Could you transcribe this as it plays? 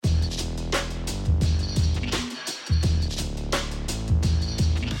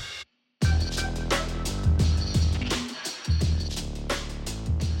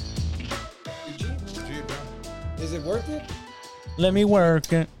Let me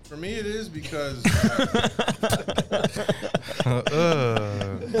work it. For me, it is because. All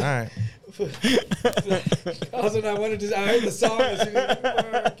right. Also, I wanted to. I heard the song.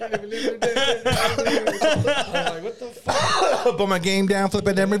 I can't believe it. I was like, what the fuck? Put my game down, flip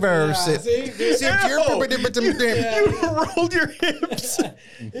it, and reverse it. See? You rolled your hips.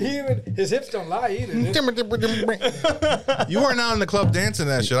 His hips don't lie either. You weren't out in the club dancing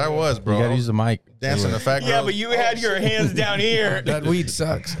that shit. I was, bro. You gotta use the mic. Dancing the fat girl. Yeah, but you had your hands down here. That weed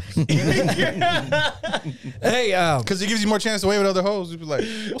sucks. Hey, Because it gives you more chance to wave at other hoes. You'd be like,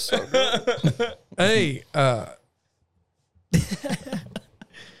 what's up, bro? hey, what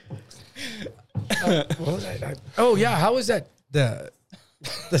was I? Oh yeah, how was that?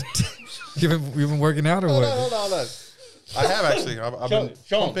 You've been working out or what? Hold on. I have actually. I've been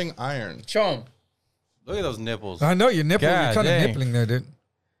show 'em. pumping iron. Show him. Look at those nipples. I know you're nippling. God You're kind of dang. nippling there, dude.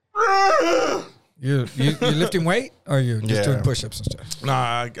 You lifting weight or you just doing push-ups and stuff?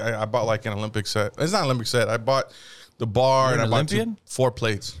 Nah, I bought like an Olympic set. It's not an Olympic set. I bought the bar You're and an I bought Olympian? 4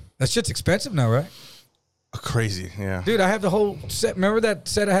 plates. That shit's expensive now, right? Crazy, yeah. Dude, I have the whole set. Remember that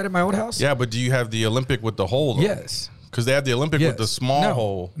set I had at my old house? Yeah, but do you have the Olympic with the hole? Though? Yes. Because they have the Olympic with the small no,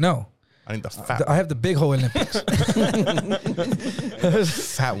 hole. No. I need the fat, I have the big hole Olympics.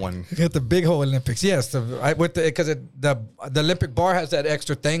 fat one. I got the big hole Olympics. Yes, because the Olympic bar has that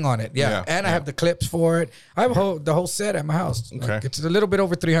extra thing on it. Yeah, and I have the clips for it. I have the whole set at my house. Okay. Like, it's a little bit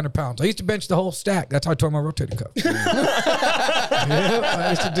over 300 pounds. I used to bench the whole stack. That's how I tore my rotator cuff. I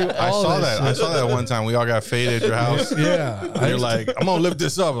used to do all I saw that one time. We all got faded at your house. Yeah. And you're like, I'm gonna lift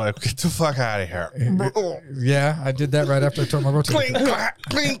this up. Like, get the fuck out of here. Yeah, I did that right after I tore my rotator Clink cuff. clack,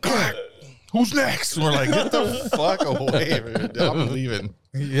 clink clack. Who's next? And we're like, get the fuck away, man. I'm leaving.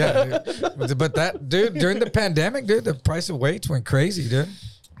 Yeah, dude. But that, dude, during the pandemic, dude, the price of weights went crazy, dude.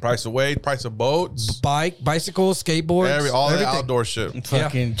 Price of weight, price of boats, Bicycles, skateboards, all the everything. outdoor shit.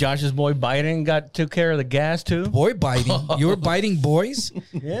 Fucking Josh's boy Biden took care of the gas too. Boy biting. You were biting boys?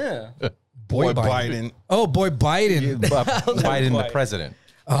 Yeah. Boy Biden. Oh, boy Biden. Biden the president.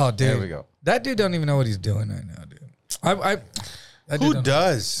 Oh, dude. There we go. That dude don't even know what he's doing right now, dude. That dude Who don't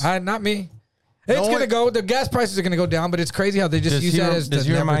does? know. Not me. It's No going to one- go. The gas prices are going to go down, but it's crazy how they just use that as Does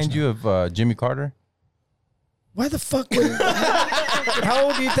the he remind leverage you now. of Jimmy Carter? Why the fuck would how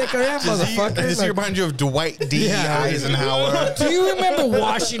old do you think I am, motherfucker? Does he Like, remind you of Dwight D. Yeah. Eisenhower? do you remember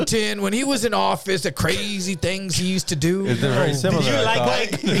Washington when he was in office, the crazy things he used to do? They're very similar. you I like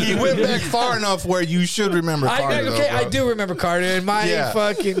thought. He went back far enough where you should remember Carter. Okay, though, I bro. do remember Carter and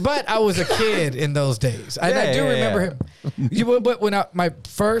but I was a kid in those days. And I do remember him. But when my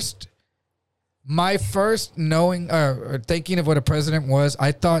first knowing or thinking of what a president was,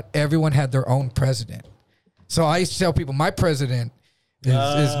 I thought everyone had their own president. So I used to tell people my president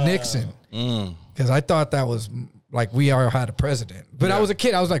is Nixon because I thought that was like we all had a president. But I was a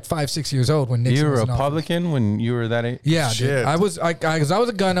kid. I was like 5-6 years old when Nixon You were was a in office. Republican when you were that age? Yeah, dude. Shit. I was because I was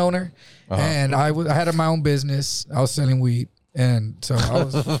a gun owner and I had my own business. I was selling weed, and so I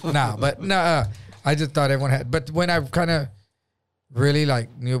was I just thought everyone had. But when I kind of really like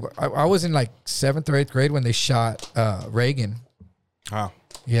knew, I was in like 7th or 8th grade when they shot Reagan. Huh.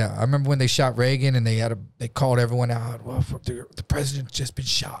 Yeah, I remember when they shot Reagan and they called everyone out. Well, the president's just been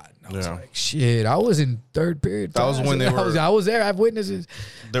shot. And I was like, shit. I was in 3rd period. That was when they were- I was there. I have witnesses.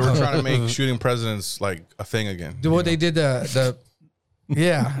 They were trying to make shooting presidents like a thing again. What they did the Brady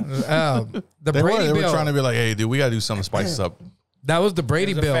They were bill. trying to be like, hey, dude, we got to do something to spice this up. That was the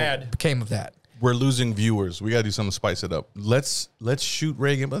Brady There's a bill. fad. Came of that. We're losing viewers. We got to do something to spice it up. Let's shoot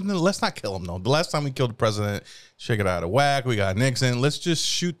Reagan, but no, let's not kill him, though. The last time we killed the president, shake it out of whack. We got Nixon. Let's just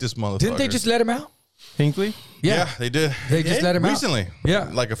shoot this motherfucker. Didn't they just let him out? Hinckley? Yeah, they did. They just let him out. Recently.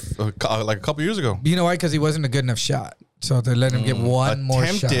 Yeah. Like a couple years ago. You know why? Because he wasn't a good enough shot. So they let him get one more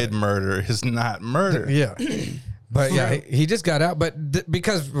shot. Attempted murder is not murder. Yeah. But yeah, he just got out. But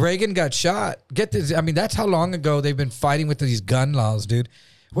because Reagan got shot, get this. I mean, that's how long ago they've been fighting with these gun laws, dude.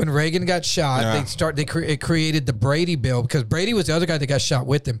 When Reagan got shot, it created the Brady bill because Brady was the other guy that got shot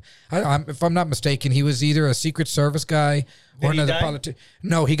with him. If I'm not mistaken, he was either a Secret Service guy or another politician.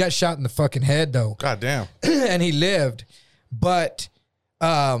 No, he got shot in the fucking head though. God damn. And he lived. But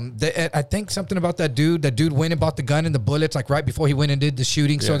I think something about that dude. That dude went and bought the gun and the bullets like right before he went and did the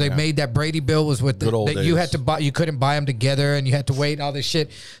shooting. So they made that Brady bill was with Good old that you days. had to buy. You couldn't buy them together, and you had to wait and all this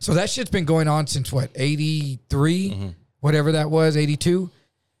shit. So that shit's been going on since what 83, whatever that was, 82.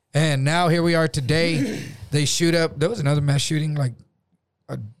 And now here we are today. They shoot up. There was another mass shooting like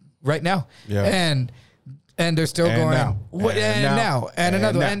right now. Yeah. And they're still And going. now. What, And and now. now. And And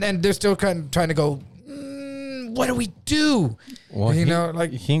another. now. And they're still kind of trying to go. What do we do? Well, You know,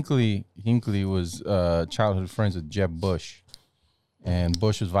 like Hinckley was childhood friends with Jeb Bush. and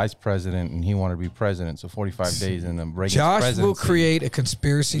Bush was vice president, and he wanted to be president. So 45 days in the Reagan's Josh presidency. will create a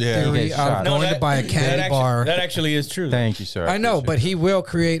conspiracy Yeah. theory He gets out shot. of No, going to buy a candy bar. That actually is true. Thank you, sir. I know, appreciate but he will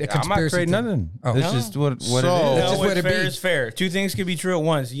create a it. I'm not conspiracy creating theory. nothing. Oh. It's No? just what So- it No, is. just what's what it fair be. is fair. Two things can be true at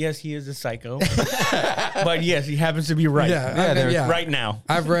once. Yes, he is a psycho, but yes, he happens to be right. Yeah, there's- Right now.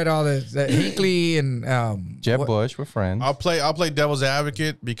 I've read all this. Hinckley and Jeb what- Bush, we're friends. I'll play devil's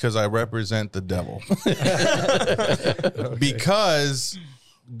advocate because I represent the devil. Because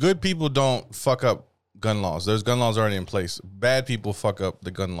good people don't fuck up gun laws. There's gun laws already in place. Bad people fuck up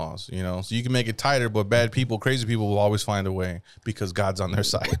the gun laws, you know? So you can make it tighter, but bad people, crazy people will always find a way because God's on their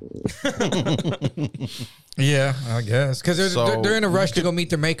side. Yeah, I guess because So, they're in a rush to go meet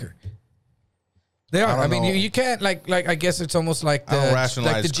their maker. They are. I I, don't mean, know. you can't like I guess it's almost like I don't the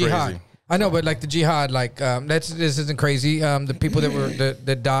rationalize jihad. crazy. I know, but like the jihad, like this isn't crazy. The people that were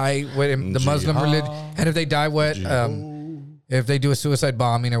that die with the Muslim Jihad. religion, and if they die, if they do a suicide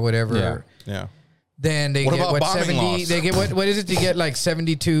bombing or whatever, Yeah. Yeah. then they What get about what bombing 70. laws? They get what is it? They get like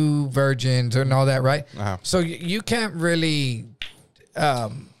 72 virgins and all that, right? Uh-huh. So you can't really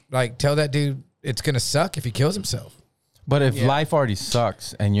like tell that dude it's gonna suck if he kills himself. But if life already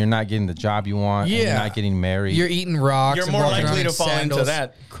sucks and you're not getting the job you want, and Yeah. you're not getting married, You're eating rocks. You're and more walking likely around to in fall into sandals.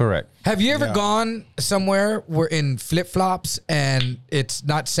 that. correct. Have you ever Yeah. gone somewhere where in flip flops and it's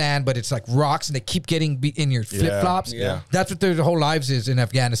not sand, but it's like rocks and they keep getting in your flip flops? Yeah. That's what their whole lives is in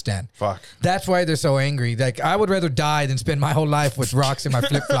Afghanistan. Fuck. That's why they're so angry. Like, I would rather die than spend my whole life with rocks in my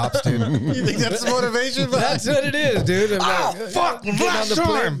flip flops, dude. You think that's motivation? That's what it is, dude. fuck, Getting on the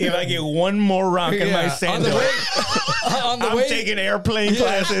plane. If I get one more rock in my Yeah. sandal, On the I'm way, taking airplane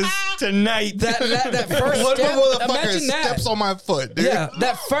classes tonight. that first What step, motherfucker imagine that. steps on my foot, dude? Yeah,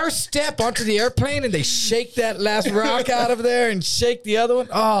 that first step onto the airplane and they shake that last rock out of there and shake the other one.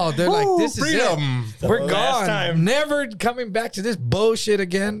 Oh, they're like, this is freedom. it. We're last gone. time. Never coming back to this bullshit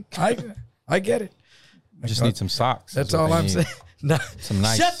again. I get it. You just need some socks. That's is what all they I'm need. saying. No. Some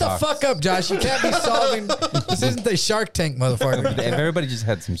nice Shut the socks. fuck up, Josh. You can't be solving. This isn't the Shark Tank, motherfucker. If everybody just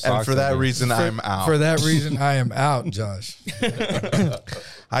had some socks. And for that on there. reason, I'm out. For that reason, I am out, Josh.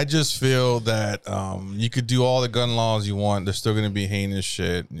 I just feel that you could do all the gun laws you want. There's still going to be heinous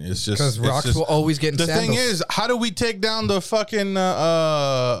shit. It's just Because it's rocks just- will always get in The sandals. thing is, how do we take down the fucking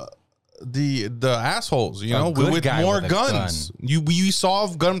the assholes? You A know, good with guy more with a guns. You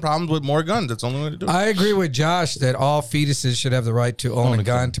solve gun problems with more guns. That's the only way to do it. I agree with Josh that all fetuses should have the right to own a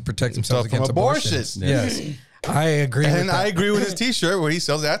gun to protect themselves From against abortions. abortion. Yes, I agree. And with I that. agree with his T-shirt where he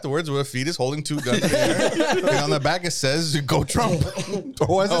sells afterwards with a fetus holding two guns in the air. And on the back it says "Go Trump." Or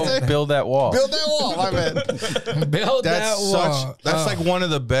what does it say? build that wall. Build that wall. My man. Build That's that wall. such. That's like one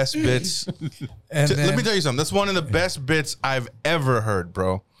of the best bits. And Let then- me tell you something. That's one of the best bits I've ever heard,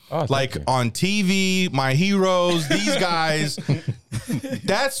 bro. thank Like you. on TV, My Heroes, these guys.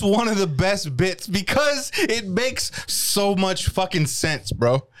 That's one of the best bits because it makes so much fucking sense,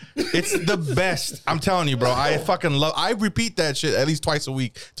 bro. It's the best. I'm telling you, bro. I fucking love. I repeat that shit at least twice a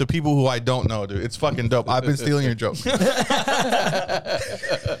week to people who I don't know, dude. It's fucking dope. I've been stealing your jokes. I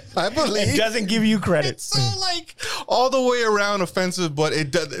believe. It doesn't give you credit. It's so like all the way around offensive, but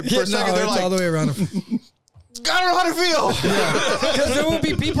it does. For Yeah, a second, they're it's all the like, way around. I don't know how to feel. Because there will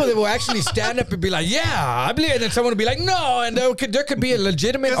be people that will actually stand up and be like, "Yeah, I believe," and then someone will be like, "No," and there could be a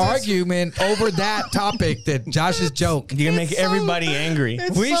legitimate 'Cause it's- argument over that topic that Josh's joke. You can make everybody angry.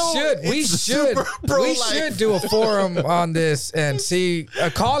 We it's super should pro-life. do a forum on this and see a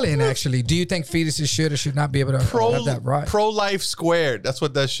call in. Actually, do you think fetuses should or should not be able to have that right? Pro-life squared. That's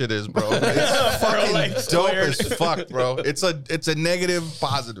what that shit is, bro. It's fucking Pro-life dope squared. as fuck, bro. It's a negative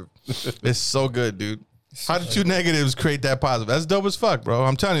positive. It's so good, dude. How did two negatives create that positive? That's dope as fuck, bro.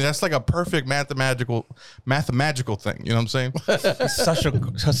 I'm telling you, that's like a perfect mathematical thing. You know what I'm saying? Such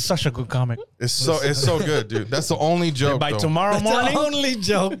a good comic. It's so good, dude. That's the only joke. By though. tomorrow morning, only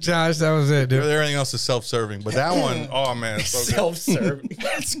joke, Josh. That was it, dude. Everything else is self-serving, but that one, oh man, it's so good. self-serve.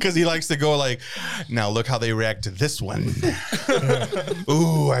 It's because he likes to go like, now look how they react to this one.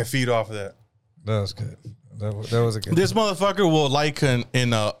 Ooh, I feed off of that. That was good. That was a good. This motherfucker will like in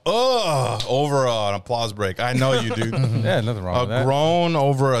a over an applause break. I know you do. Yeah, nothing wrong A with that. groan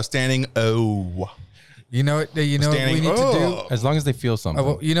over a standing oh. You know what? You know what we Standing need to do. As long as they feel something.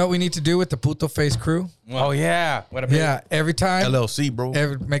 Well, you know what we need to do with the Puto Face crew? Oh yeah. Yeah, every time. LLC, bro.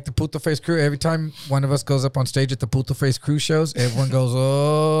 Make the Puto Face crew. Every time one of us goes up on stage at the Puto Face crew shows, everyone goes,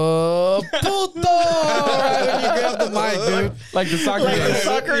 "Oh, Puto!" Right when you grab the mic, dude. Like the soccer. Like the game.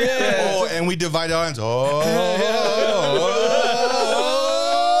 soccer? Yeah. Oh, and we divide our hands.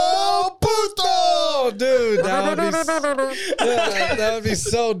 Oh, puto. Oh, dude. dude, that would be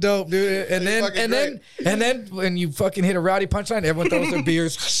so dope, dude. And then when you fucking hit a rowdy punchline, everyone throws their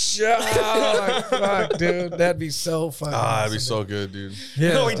beers. Fuck, dude, that'd be so fucking. That'd be so good, dude. Yeah,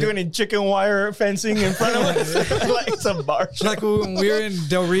 You know, we doing in chicken wire fencing in front of us, like some bar. like when we were in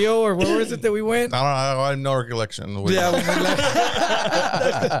Del Rio, or where was it that we went? I have no recollection. Yeah, when we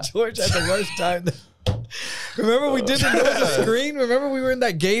left. George had the worst time. Remember we did there was a screen? Remember we were in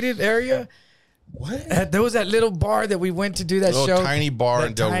that gated area? What? There was that little bar that we went to do that Little show. tiny bar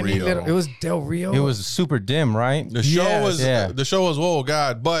in Del Rio. It was Del Rio. It was super dim, right? The show Yes. was whoa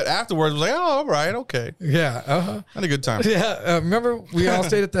god, but afterwards it was like, oh, all right, okay, Yeah. Uh-huh. had a good time. Yeah. Remember we all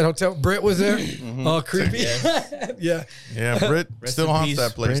stayed at that hotel. Britt was there. All creepy. Yeah. Yeah, Britt still in haunts peace,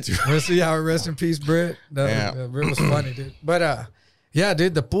 that place, Britt. dude. Rest in peace, Britt. No, Yeah. Britt was funny, dude. But yeah,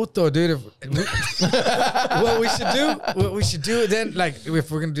 dude, the puto, dude. What we should do then, like, if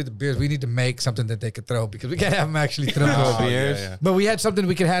we're gonna do the beers, we need to make something that they could throw because we can't have them actually throw. Oh, beers. yeah. But we had something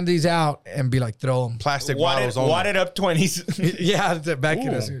we could hand these out and be like, throw them. Plastic bottles only. Wadded up 20s. Yeah, back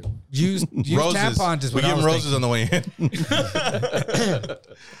in us. Use Roses. tampons is We what I give was them roses thinking. on the way in.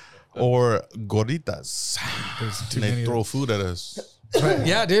 Or gorditas. too They many of throw food at us. But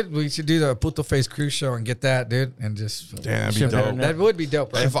yeah, dude, we should do the Puto Face Cruise show and get that, dude, and just Damn, that'd be Shit better dope. than that would be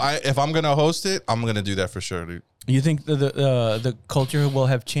dope. Right? If I'm gonna host it, I'm gonna do that for sure, dude. You think the culture will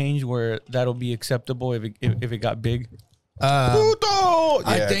have changed where that'll be acceptable if it got big? Puto!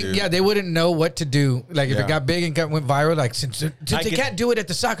 I think dude. they wouldn't know what to do. Like if Yeah. it got big and went viral, like since they can't do it at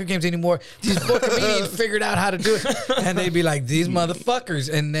the soccer games anymore, these poor comedians figured out how to do it, and they'd be like these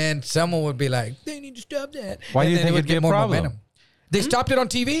motherfuckers, and then someone would be like, they need to stop that. Why And do you then think it would it'd be get a more problem? momentum. They stopped it on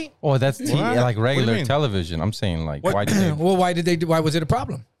TV. Oh, that's What? like What do you regular mean? television. I'm saying, like, why did they? Well, why did they do? Why was it a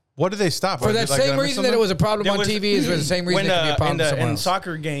problem? What did they stop? For that same reason that it was a problem There on was- TV is for the same reason it could be a problem somewhere in else.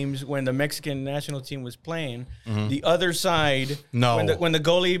 soccer games when the Mexican national team was playing, the other side, No. when the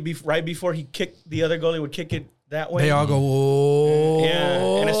goalie right before he kicked, the other goalie would kick it that way. They all go, whoa.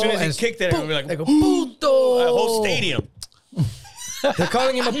 Yeah, and as soon as he and kicked it, everyone would be they like, go, puto. a whole stadium. They're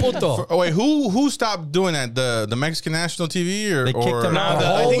calling him a puto. Oh wait, who stopped doing that? The Mexican national TV or They kicked him No, out.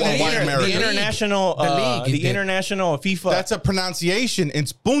 I think the the, league. international, The league the did. international FIFA. That's a pronunciation.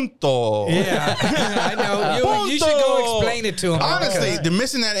 It's punto. Yeah, I know. You should go explain it to them. Honestly, they're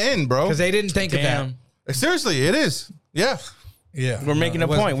missing that end, bro. because they didn't think Damn. of Seriously, it is. Yeah. that. Yeah, We're making a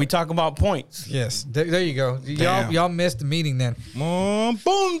point. We talk about points. Yes, there you go. Damn. Y'all missed the meeting then.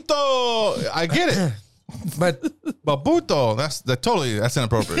 Punto. I get it. But But puto, that's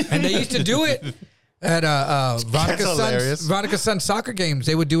inappropriate. and they used to do it at hilarious. Veronica's son's soccer games.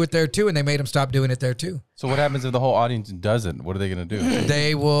 They would do it there too, and they made them stop doing it there too. So what happens if the whole audience doesn't? What are they gonna do?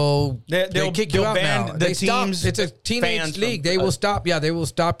 They will They'll kick you they'll out ban now. the They stop. teams, It's a teenage fans league. from- They will stop. Yeah, they will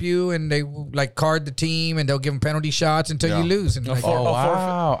stop you, and they will like card the team, and they'll give them penalty shots until Yeah. you lose. And like, Oh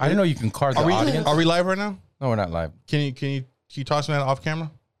wow! I didn't know you can card the audience. Are we live right now? No, we're not live. Can you toss me that off camera?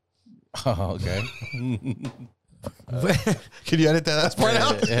 Oh, okay. Can you edit that part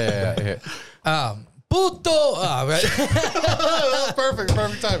out? Yeah. puto. Right. That's perfect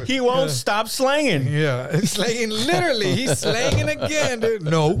timing. He won't stop slanging. Yeah, slanging. Literally, he's slanging again, dude.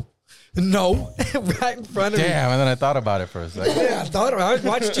 No, right in front of me. Damn. And then I thought about it for a second. Yeah, I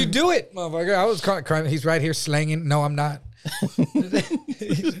watched you do it, motherfucker. I was crying. He's right here slanging. No, I'm not.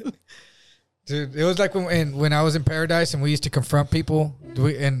 Dude, it was like when I was in Paradise and we used to confront people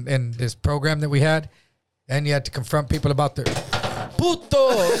in this program that we had, and you had to confront people about their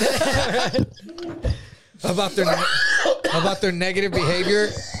puto, about their negative behavior,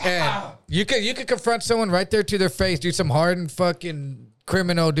 and you could confront someone right there to their face, do some hardened fucking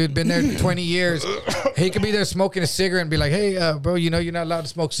criminal, dude, been there 20 years. He could be there smoking a cigarette and be like, hey, bro, you know you're not allowed to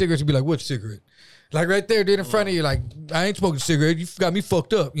smoke cigarettes. You'd be like, what cigarette? Like right there, dude, in front of you, like, I ain't smoking a cigarette. You got me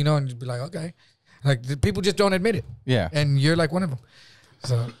fucked up, you know, and you'd be like, okay. Like, the people just don't admit it. Yeah. And you're like one of them.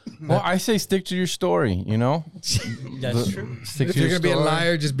 So, Well, I say stick to your story. You know, That's true. stick if to you're your going to be a story.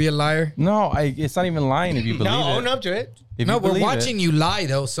 liar, just be a liar. No, it's not even lying if you believe No, it. own up to it. If No, you we're believe watching it, you lie,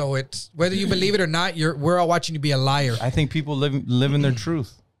 though. So it's whether you believe it or not, we're all watching you be a liar. I think people live in their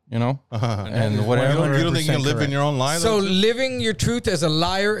truth. You know, and whatever. You don't think you can live in your own lie? So though? living your truth as a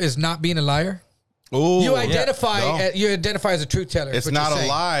liar is not being a liar. Ooh, You identify No. you identify as a truth teller. It's is what not you're a saying.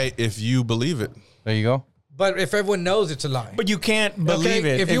 lie if you believe it. There you go. But if everyone knows it's a lie. But you can't believe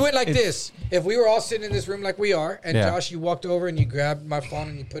Okay, it. if you went like this, if we were all sitting in this room like we are, and Yeah. Josh, you walked over and you grabbed my phone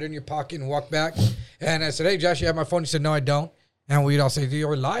and you put it in your pocket and walked back, and I said, hey, Josh, you have my phone? You said, no, I don't. And we'd all say,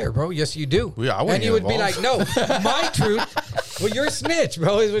 you're a liar, bro. Yes, you do. Yeah, I wouldn't and you get would be like, involved. no, my truth Well, you're a snitch,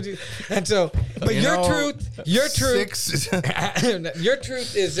 bro. Is what you, and so, but You your know, truth, your truth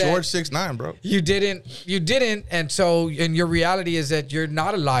is that George 6'9", bro. you didn't, and so, and your reality is that you're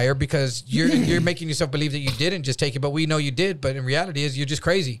not a liar because you're making yourself believe that you didn't just take it, but we know you did. But in reality, is you're just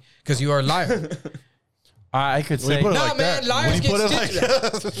crazy because you are a liar. I could say put it No, like man, that. liars When you get put it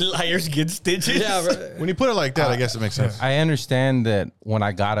like stitches. Liars get stitches. Yeah, bro. When you put it like that, I guess it makes sense. I understand that when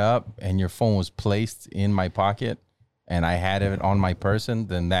I got up and your phone was placed in my pocket and I had it on my person,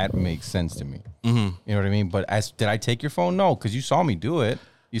 then that makes sense to me. You know what I mean? But did I take your phone? No, because you saw me do it.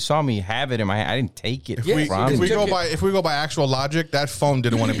 You saw me have it in my hand. I didn't take it Yes, from you If we took go it. by actual logic, that phone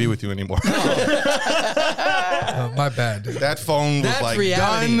didn't want to be with you anymore. My bad, dude. That phone was That's like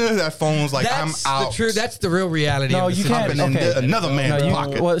reality. done. That phone was like, That's I'm out. the true. That's the real reality. No, of the you situation. can't. Hopping in Okay. another man's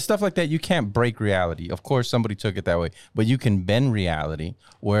pocket. Well, stuff like that, you can't break reality. Of course, somebody took it that way, but you can bend reality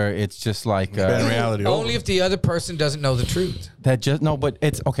where it's just like Bend reality Only over. if the other person doesn't know the truth. that. Just no, but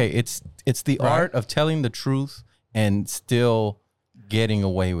it's okay. It's the art of telling the truth and still getting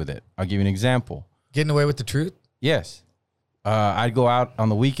away with it. I'll give you an example. Getting away with the truth. Yes. I'd go out on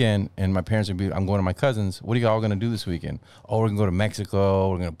the weekend and my parents would be, I'm going to my cousins. What are you all going to do this weekend? Oh, we're going to go to Mexico.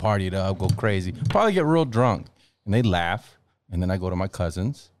 We're going to party it up, go crazy. Probably get real drunk. And they laugh. And then I go to my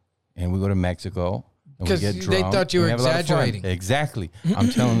cousins and we go to Mexico. And we 'Cause get they drunk, thought you and were we have a lot of fun. exaggerating. Exactly. I'm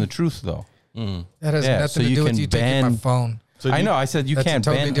telling the truth though. That has Yeah, nothing so to you do with can you taking my bend- phone. I know. I said you That's can't a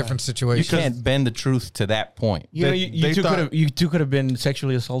totally bend. different You situation. can't bend the truth to that point. You know, They you two thought- could have been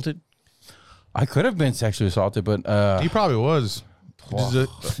sexually assaulted. I could have been sexually assaulted, but He probably was.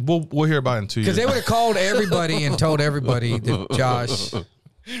 We'll hear about it in 2 years. Because they would have called everybody and told everybody that Josh.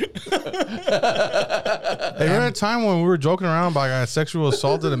 Hey, remember that time when we were joking around about got sexual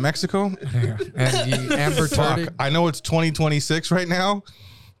assaulted in Mexico? And you Amber Fuck. Turd. I know it's 2026 right now,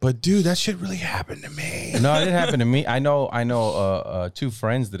 but dude, that shit really happened to me. no, it didn't happen to me. I know two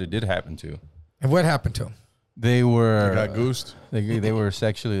friends that it did happen to. And what happened to him? They were Got goosed. they were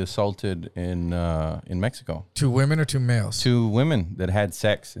sexually assaulted in Mexico. 2 women or 2 males? Two women that had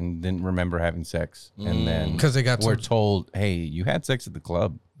sex and didn't remember having sex, and then 'Cause they got were some- told, "Hey, you had sex at the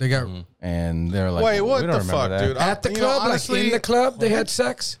club," They got and they're like, Wait, what we don't the remember fuck, that. dude? at the You know, club, honestly- like in the club, they had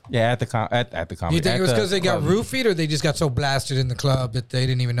sex. Yeah, at the comedy. You think at it was the because they got club. roofied, or they just got so blasted in the club that they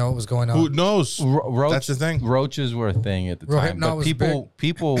didn't even know what was going on? Who knows? That's the thing. Roaches were a thing at the time, Rohypnol but was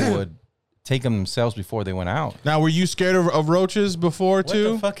people would take them themselves before they went out. Now, were you scared of roaches before What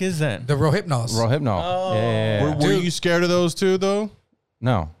too? the fuck is that? The Rohypnol. Rohypnol. Oh. Yeah. Were you scared of those too, though?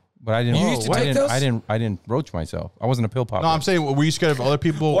 No, but I didn't. You used to take those? I didn't roach myself. I wasn't a pill popper. No, I'm saying, were you scared of other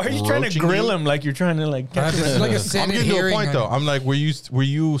people? Why are you trying to roaching grill you? him like you're trying to like? It's like a I'm Senate getting to a hearing. point though. I'm like, were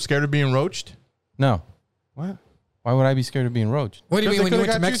you scared of being roached? No. What? Why would I be scared of being roached? What do you mean when you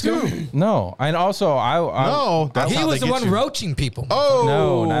went to Mexico? No, and also I No, that's He how was they the get one you. roaching people. Oh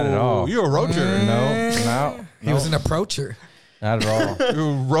No, not at all. You're a roacher. no, He was an approacher. not at all.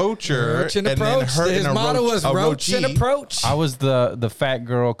 You're a roacher. Roach and then approach. hurt His and a motto was a roach and roachee. approach. I was the fat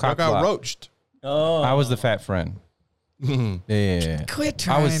girl cock I got block. roached. Oh, I was the fat friend. Yeah. Quit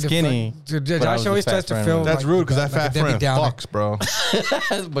trying I was to skinny, fuck- but I Josh was the always fat tries to friend. feel That's like rude because that like a fat Debbie friend Downer. fucks, bro.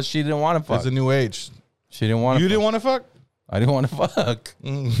 but she didn't want to fuck. It's a new age. She didn't want to. You didn't want to fuck? I didn't want to fuck.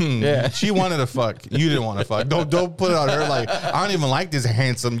 Yeah. She wanted to fuck. You didn't want to fuck. Don't put it on her like, I don't even like this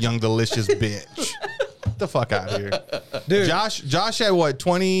handsome, young, delicious bitch. Get the fuck out of here. Dude. Josh had what,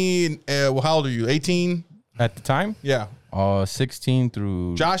 20, how old are you, 18? At the time, Yeah. 16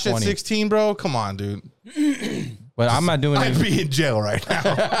 through Josh 20. at 16, bro? Come on, dude. But I'm not doing I'd any. be in jail right now.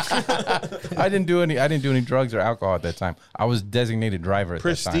 I didn't do any drugs or alcohol at that time. I was designated driver at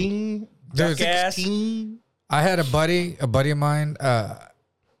that time. Pristine. Dude, gas. I had a buddy of mine.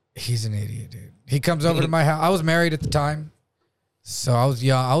 He's an idiot, dude. He comes over to my house. I was married at the time, so I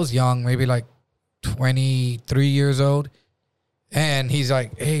was young, maybe like 23 years old. And he's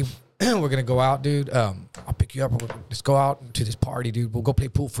like, "Hey, we're gonna go out, dude. I'll pick you up. Let's go out to this party, dude. We'll go play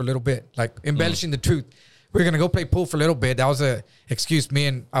pool for a little bit." Like embellishing the truth. We're gonna go play pool for a little bit. That was a excuse me,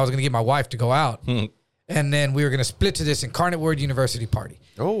 and I was gonna get my wife to go out, and then we were gonna split to this Incarnate Word University party.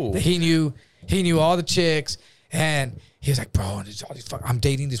 Oh. He knew all the chicks, and he was like, "Bro, there's all these I'm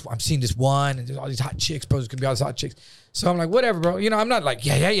dating this. I'm seeing this one, and there's all these hot chicks, bro. There's gonna be all these hot chicks." So I'm like, "Whatever, bro. You know, I'm not like,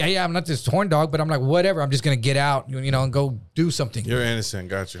 yeah. I'm not this horn dog, but I'm like, whatever. I'm just gonna get out, you know, and go do something." You're innocent.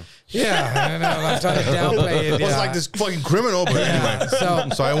 Got you. Yeah, I know. I'm trying to downplay it. I was Yeah. like this fucking criminal, but anyway.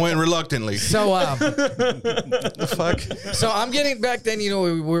 So I went reluctantly. So The fuck? So I'm getting back then, you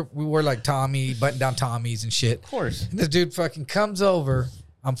know, we were like Tommy, button down Tommies and shit. Of course. And this dude fucking comes over.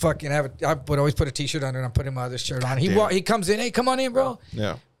 I would always put a t-shirt on and I'm putting my other shirt on. He comes in, "Hey, come on in, bro."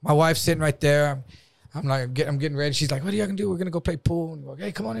 Yeah. My wife's sitting right there. I'm like, I'm getting ready. She's like, what are y'all gonna do? We're gonna go play pool. And we're like,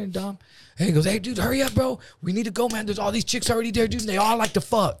 hey, come on in, Dom. And he goes, hey, dude, hurry up, bro. We need to go, man. There's all these chicks already there, dude. And they all like to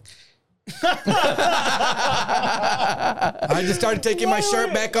fuck. I just started taking my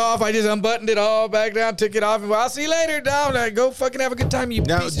shirt back off. I just unbuttoned it all back down, took it off, and well, I'll see you later, Dom. Like, go fucking have a good time. You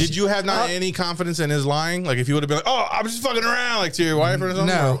Now, piece of did you have not any confidence in his lying? Like, if you would have been like, "Oh, I'm just fucking around," like to your wife or something.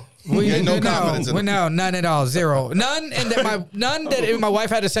 No. You had no confidence in it. No, none at all, zero, none, and that my wife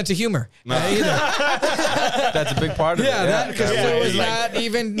had a sense of humor. Either. That's a big part of it. Because it was not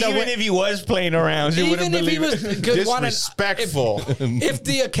even. No, Even if he was playing around, you wouldn't even if he believe was it. Disrespectful. If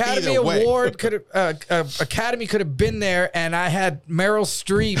the Academy Either way. Award could have, Academy could have been there, and I had Meryl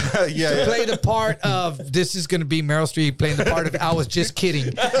Streep to play the part of, this is going to be Meryl Streep playing the part of, I was just kidding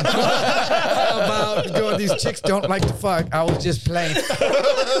about going, these chicks don't like to fuck. I was just playing.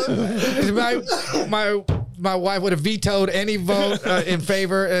 My wife would have vetoed any vote in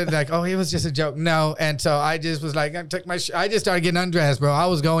favor, and like, oh, it was just a joke. No, and so I just was like, I just started getting undressed, bro. I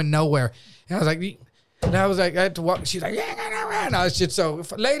was going nowhere, and I was like, I had to walk. She's like, yeah, and I was just so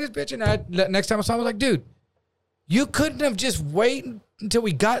latest bitch. And next time I saw him, I was like, dude, you couldn't have just waited until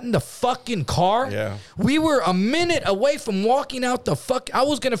we got in the fucking car. Yeah, we were a minute away from walking out the fuck. I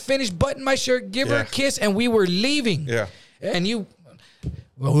was gonna finish buttoning my shirt, give her a kiss, and we were leaving. Yeah, and you.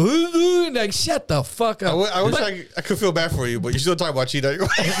 Like, shut the fuck up. I wish I could feel bad for you, but you still talking about cheating.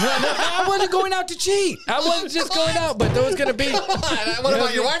 I wasn't going out to cheat. I wasn't just going out, but there was going to be. What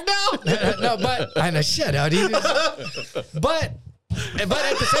about your wife now? No, but I know, shut up. But at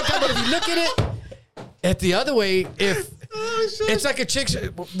the same time, but if you look at it, at the other way, if it's like a chick,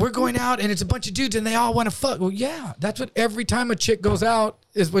 we're going out and it's a bunch of dudes and they all want to fuck. Well, yeah, that's what every time a chick goes out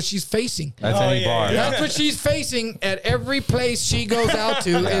is what she's facing. That's any bar. That's what she's facing at every place she goes out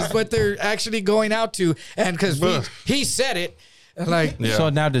to is what they're actually going out to. And because he said it, like. Yeah. So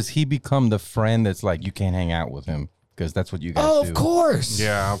now does he become the friend that's like, you can't hang out with him? Because that's what you guys do. Oh, of course.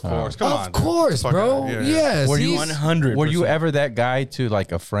 Yeah, of course. Come on. Of course, bro. Yes. Were you 100%. Were you ever that guy to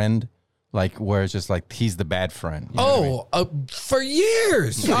like a friend? Like where it's just like he's the bad friend. You know what I mean? For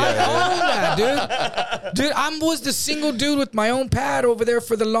years. I own that, dude. Dude, I was the single dude with my own pad over there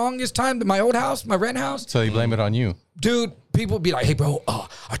for the longest time. My old house, my rent house. So you blame it on you. Dude, people would be like, hey, bro,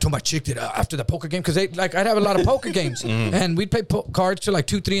 I told my chick that after the poker game, because I'd have a lot of poker games, and we'd play cards till like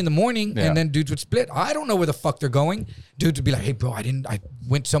 2, 3 in the morning, and then dudes would split. I don't know where the fuck they're going. Dudes would be like, hey, bro, I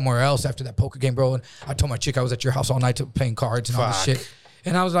went somewhere else after that poker game, bro, and I told my chick I was at your house all night playing cards and all this shit.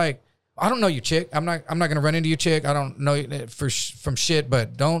 And I was like, I don't know you, chick. I'm not gonna run into you, chick. I don't know you from shit,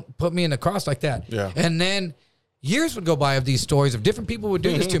 but don't put me in the cross like that. Yeah. And then years would go by of these stories of different people would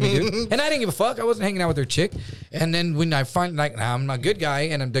do this to me, dude. And I didn't give a fuck. I wasn't hanging out with their chick. And then when I find like, nah, I'm not a good guy,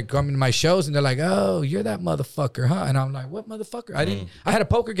 and they're coming to my shows and they're like, oh, you're that motherfucker, huh? And I'm like, what motherfucker? I had a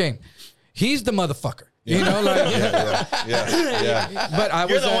poker game. He's the motherfucker. You know, like Yeah. But I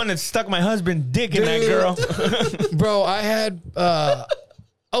You're was the one that stuck my husband's dick in that girl. Bro, I had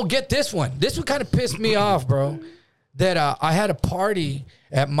get this one. This one kind of pissed me off, bro. That I had a party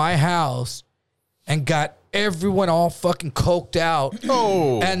at my house and got everyone all fucking coked out.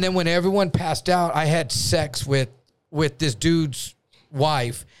 Oh. And then when everyone passed out, I had sex with this dude's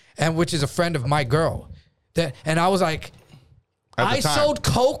wife, and which is a friend of my girl. And I was like, I sold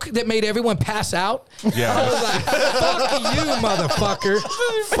coke that made everyone pass out. Yeah. I was like, fuck you, motherfucker.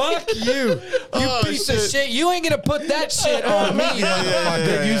 Fuck you. You piece of shit. You ain't gonna put that shit on me, motherfucker.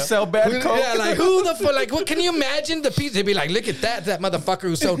 Did you sell bad coke? Yeah, like who the fuck? Like, what can you imagine the piece? They'd be like, look at that motherfucker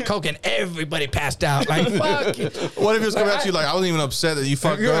who sold coke and everybody passed out. Like, fuck you. What if it was coming at you like, I wasn't even upset that you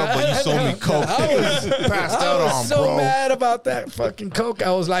fucked up, but you sold me coke. I was Passed out on, so bro. mad about that fucking coke.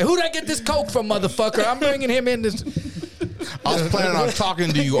 I was like, who'd I get this coke from, motherfucker? I'm bringing him in this. I was planning on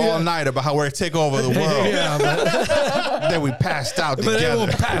talking to you all night about how we're to take over the world. Yeah, but Then we passed out But together.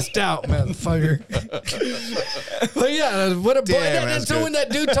 everyone passed out, motherfucker. But yeah, what a boy. Damn, And that's so good. when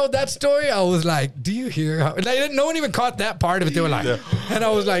that dude told that story, I was like, do you hear how... Like, no one even caught that part of it. They were like... And I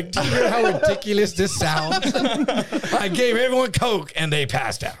was like, do you hear how ridiculous this sounds? I gave everyone coke and they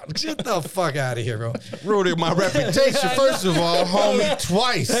passed out. Get the fuck out of here, bro. Ruining my reputation, first of all, homie,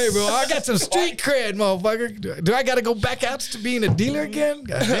 twice. Hey, bro, I got some street cred, motherfucker. Do I got to go back out to being a dealer again?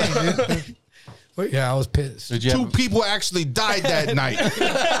 God damn, dude. But yeah, I was pissed. Did you Two have, people actually died that night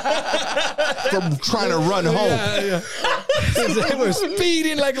from trying to run home. Yeah. They were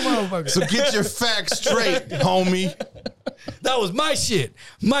speeding like a motherfucker. So get your facts straight, homie. That was my shit.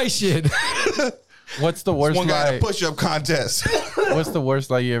 My shit. what's the worst One guy lie? at a push-up contest. What's the worst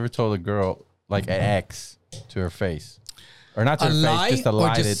lie you ever told a girl, like an ex, to her face, or not to A her lie? face, just a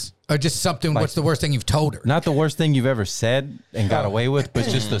lie Or just something, Like- what's the worst thing you've told her? not the worst thing you've ever said and got away with, but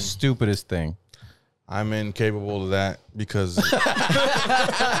just the stupidest thing. I'm incapable of that because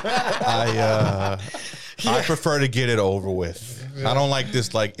I prefer to get it over with. I don't like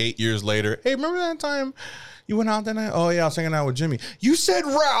this like 8 years later. Hey, remember that time you went out that night? Oh yeah, I was hanging out with Jimmy. You said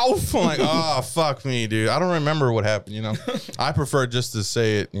Ralph. I'm like, oh fuck me, dude. I don't remember what happened. You know, I prefer just to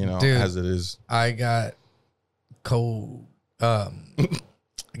say it, you know, Dude, as it is. I got cold. I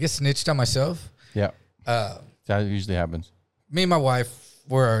guess snitched on myself. Yeah. That usually happens. Me and my wife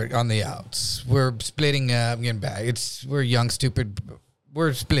were on the outs. We're splitting up, getting back. We're young, stupid.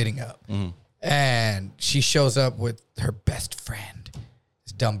 We're splitting up. And she shows up with her best friend,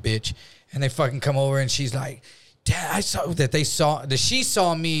 this dumb bitch. And they fucking come over and she's like, Dad, I saw that she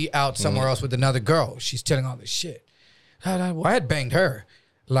saw me out somewhere else with another girl. She's telling all this shit. Well, I had banged her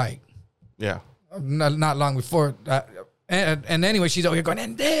like Yeah. not long before. And anyway, she's over here going,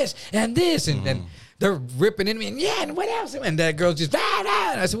 and this, and they're ripping into me, and yeah, and what else? And that girl's just, and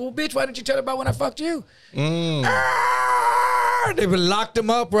I said, well, bitch, why didn't you tell her about when I fucked you? They would locked them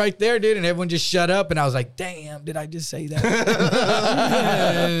up right there, dude, and everyone just shut up. And I was like, damn, did I just say that?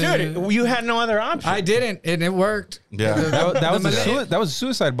 Dude, you had no other option. I didn't, and it worked. Yeah. That was a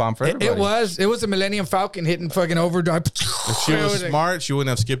suicide bomb for everybody. It was a Millennium Falcon hitting fucking overdrive. If she was smart, she wouldn't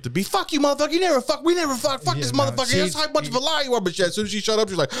have skipped the beat. Fuck you, motherfucker. You never fuck. We never fuck. Fuck this motherfucker. That's how much of a lie you are. But as soon as she shut up,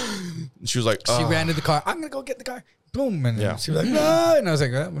 she was like, she ran to the car. I'm going to go get the car. Boom. And she was like, no. And I was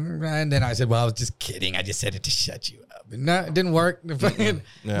like, and then I said, well, I was just kidding. I just said it to shut you up. And no, it didn't work. But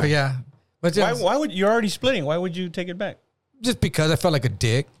yeah. But why would you're already splitting? Why would you take it back? Just because I felt like a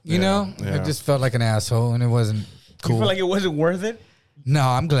dick, you know? I just felt like an asshole and it wasn't cool. You feel like it wasn't worth it? No,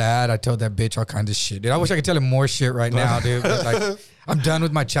 I'm glad I told that bitch all kinds of shit, dude. I wish I could tell him more shit right now, dude. But like, I'm done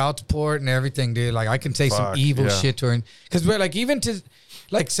with my child support and everything, dude. Like, I can say some evil shit to her. Because we're like, even to,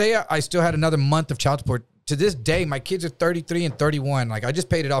 like, say I still had another month of child support. To this day, my kids are 33 and 31. Like, I just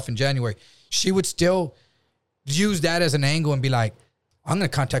paid it off in January. She would still use that as an angle and be like, I'm going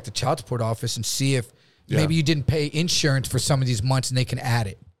to contact the child support office and see if maybe you didn't pay insurance for some of these months and they can add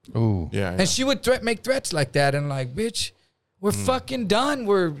it. Ooh. Yeah. And she would make threats like that. And like, bitch, we're fucking done.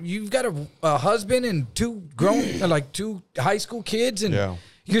 You've got a husband and two high school kids, and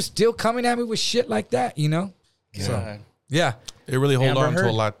you're still coming at me with shit like that, you know? God. So, yeah. They really hold Amber on to Heard.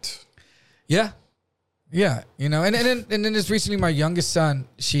 a lot. Yeah. Yeah. You know, and then just recently my youngest son,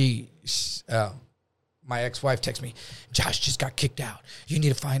 my ex-wife texted me, Josh just got kicked out. You need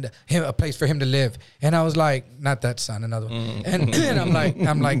to find a place for him to live. And I was like, not that son, another one. And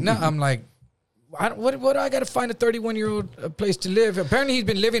I'm like, no, what do I got to find a 31-year-old place to live? Apparently he's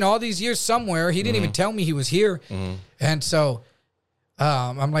been living all these years somewhere. He didn't even tell me he was here. And so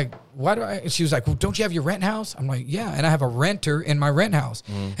I'm like, why do I? And she was like, well, don't you have your rent house? I'm like, yeah. And I have a renter in my rent house.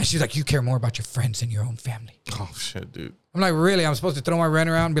 And she's like, you care more about your friends than your own family. Oh, shit, dude. I'm like, really? I'm supposed to throw my rent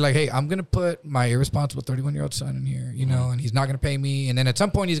around and be like, hey, I'm going to put my irresponsible 31-year-old son in here, you know, and he's not going to pay me. And then at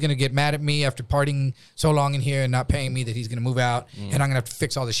some point he's going to get mad at me after partying so long in here and not paying me that he's going to move out. And I'm going to have to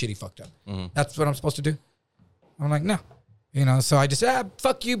fix all the shit he fucked up. That's what I'm supposed to do. I'm like, no. You know, so I just said,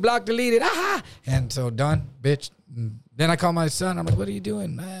 fuck you, block, deleted. Aha. And so done, bitch. And then I call my son. I'm like, what are you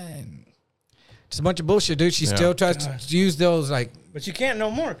doing, man? It's a bunch of bullshit, dude. She still tries to use those like. But you can't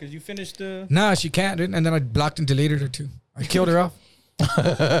no more because you finished the. No, she can't, dude. And then I blocked and deleted her too. I killed her off.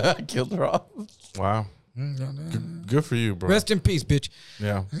 Killed her off. Wow. Good for you, bro. Rest in peace, bitch.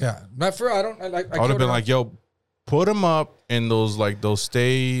 Yeah. Yeah. But for I would have been like, yo, put them up in those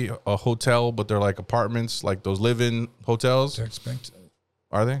stay hotel, but they're like apartments, like those live-in hotels. They're expensive.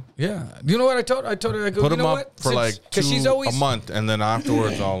 Are they? Yeah. You know what I told her? I told her, I go, Put you them know up what? for like she's always a month, and then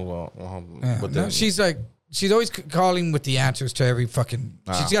afterwards I'll. But then, she's like, she's always calling with the answers to every fucking.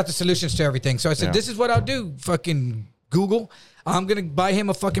 She's got the solutions to everything. So I said, this is what I'll do. Fucking Google. I'm gonna buy him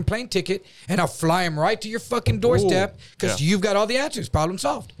a fucking plane ticket, and I'll fly him right to your fucking doorstep because you've got all the answers. Problem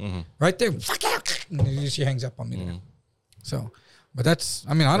solved. Right there. And she hangs up on me. So, but that's.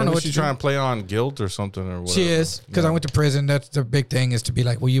 I mean, I don't know what she's trying to play on guilt or something or whatever. She is because I went to prison. That's the big thing is to be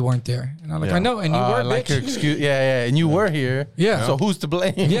like, well, you weren't there, and I'm like, I know, and you were, like bitch. your excuse. Yeah, and you were here. Yeah. So who's to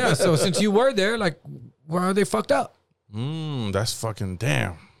blame? Yeah. So since you were there, like, why are they fucked up? That's fucking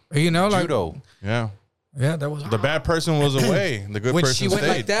damn. You know, like Judo. Yeah. Yeah, that was The bad person was away. The good when person she went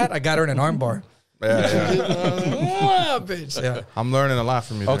stayed. like that. I got her in an armbar. Yeah. Bitch. Yeah. I'm learning a lot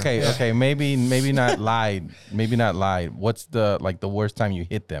from you. there. Okay. Maybe not lied. Maybe not lied. What's the worst time you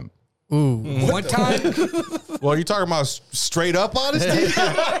hit them? Ooh. One time. Well, you talking about straight up honesty?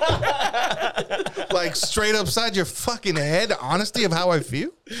 Like straight upside your fucking head honesty of how I feel?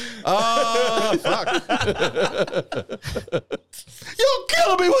 Oh, fuck. You're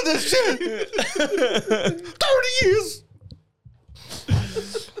killing me with this shit. 30 years.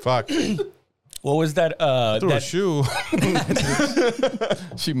 Fuck. What was that? Threw a shoe.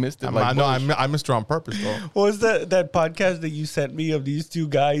 She missed it. I missed her on purpose, though. What was that podcast that you sent me of these two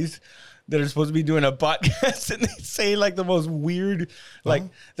guys that are supposed to be doing a podcast and they say like the most weird, like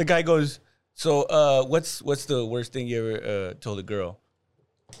the guy goes, so what's the worst thing you ever told a girl?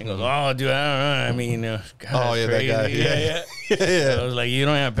 He goes, oh, dude, I don't know. I mean, God, that guy. Yeah. I was like, you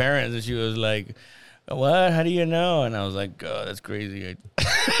don't have parents. And she was like, what? How do you know? And I was like, oh, that's crazy.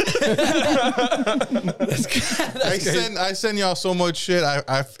 I send y'all so much shit.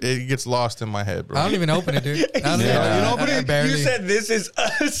 It gets lost in my head, bro. I don't even open it, dude. You don't open it? You said this is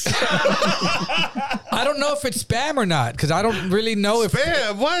us. I don't know if it's spam or not because I don't really know if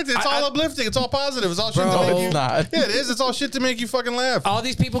Spam? What? It's all uplifting. It's all positive. It's all shit Bro, to make you. it's not. Yeah, it is. It's all shit to make you fucking laugh. all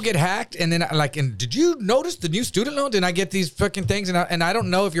these people get hacked, and then and did you notice the new student loans? And I get these fucking things, and I don't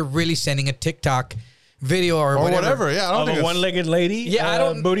know if you're really sending a TikTok video or whatever. Yeah, I don't Of think a it's one-legged lady. Yeah, I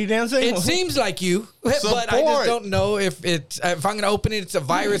don't booty dancing. It seems like you, but I Support. just don't know if I'm gonna open it. It's a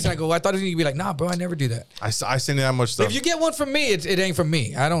virus, and I go. I thought it was gonna be like, nah, bro, I never do that. I send you that much stuff. If you get one from me, it ain't from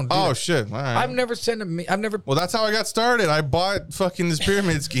me. I don't. Do Oh that. shit! All right. I've never sent a. I've never. Well, that's how I got started. I bought fucking this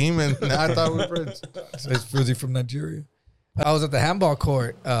pyramid scheme, and I thought we were friends. It's Fruzy from Nigeria. I was at the handball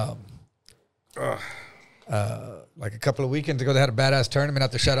court. Like a couple of weekends ago, they had a badass tournament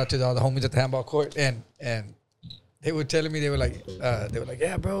out there. Shout out to all the homies at the handball court, and they were telling me they were like,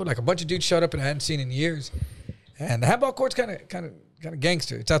 yeah, bro, like a bunch of dudes showed up and I hadn't seen in years, and the handball court's kind of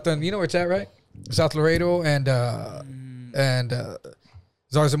gangster. It's out there, you know where it's at, right? South Laredo and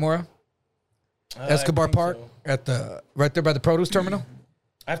Zarzamora, Escobar Park so. right there by the produce terminal.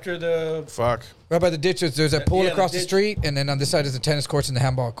 After the Fuck. Right by the ditch, there's a pool yeah, the across the ditch. street, and then on this side is the tennis courts and the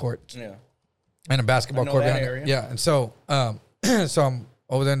handball court. yeah. And a basketball I know court that behind area. it. Yeah. And so so I'm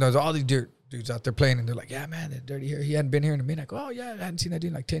over there and there's all these dudes out there playing and they're like, yeah, man, they're dirty here. He hadn't been here in a minute. I go, oh yeah, I hadn't seen that dude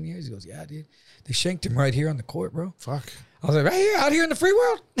in like 10 years. He goes, yeah, dude. They shanked him right here on the court, bro. Fuck. I was like, right here, out here in the free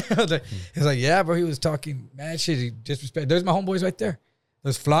world? I was like, he's like, yeah, bro. He was talking mad shit. He disrespect. There's my homeboys right there.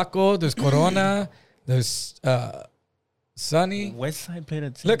 There's Flaco, there's Corona, there's Sonny. West Side played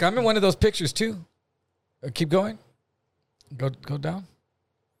at. Look, I'm in one of those pictures too. Keep going. Go down.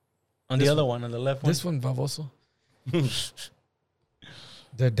 On the other one, on the left one. This one, Vavoso.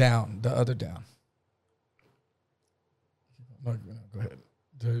 They're down. The other down. No, go ahead.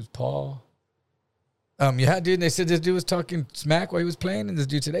 There's Paul. Yeah, dude. They said this dude was talking smack while he was playing, and this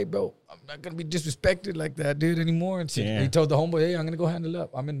dude said, "Hey, bro, I'm not gonna be disrespected like that, dude, anymore." And so he told the homeboy, "Hey, I'm gonna go handle up."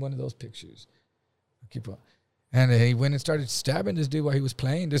 I'm in one of those pictures. Keep on. And he went and started stabbing this dude while he was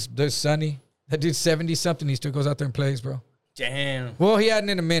playing. There's Sonny. That dude's 70 something. He still goes out there and plays, bro. Damn. Well, he hadn't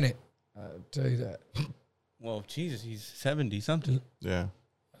in a minute. I'll tell you that. Well, Jesus, he's 70 something. Yeah.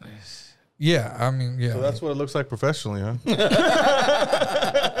 Yeah, I mean, yeah. So that's what it looks like professionally, huh?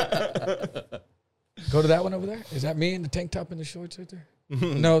 Go to that one over there. Is that me in the tank top and the shorts right there?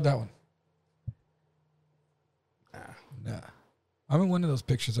 No, that one. Nah. I'm in one of those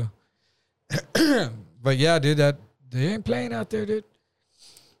pictures though. But yeah, dude, they ain't playing out there, dude.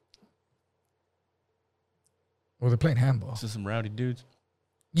 Well, they're playing handball. This is some rowdy dudes.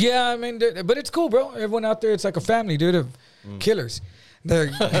 Yeah, I mean, but it's cool, bro. Everyone out there, it's like a family, dude, of killers. They're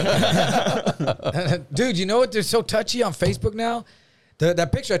dude, you know what? They're so touchy on Facebook now.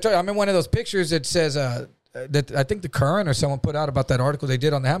 That picture I told you, I'm in one of those pictures that says that I think the Current or someone put out about that article they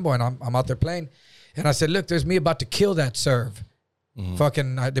did on the handball, and I'm out there playing, and I said, look, there's me about to kill that serve.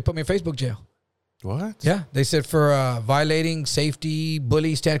 Fucking, they put me in Facebook jail. What? Yeah, they said for violating safety,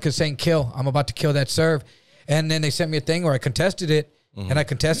 bully standard, saying kill. I'm about to kill that serve, and then they sent me a thing where I contested it, and I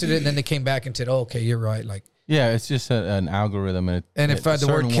contested it, and then they came back and said, oh, okay, you're right, like. Yeah, it's just an algorithm. And if the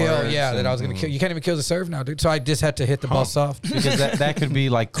word kill, yeah, that I was going to and- kill. You can't even kill the serve now, dude. So I just had to hit the ball soft. because that could be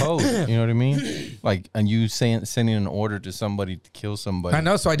like code. You know what I mean? Like, and you sending an order to somebody to kill somebody. I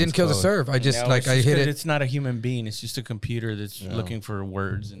know, so I didn't It's kill the code. serve. I just No, like it's I just hit 'cause it. It's not a human being. It's just a computer that's looking for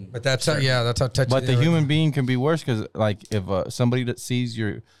words. And But that's how, that's how touchy. But they the were. human being can be worse because, like, if somebody that sees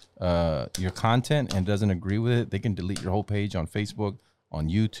your content and doesn't agree with it, they can delete your whole page on Facebook, on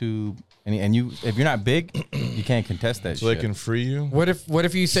YouTube, and you if you're not big, you can't contest that So shit. they can free you? What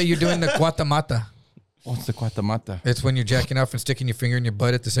if you say you're doing the guatamata? What's the guatamata? It's when you're jacking off and sticking your finger in your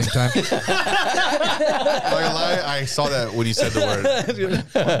butt at the same time. I saw that when you said the word.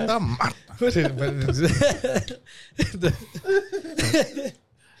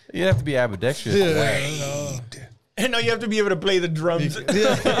 You have to be ambidextrous. and now you have to be able to play the drums.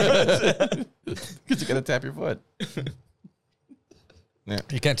 Because you gotta tap your foot.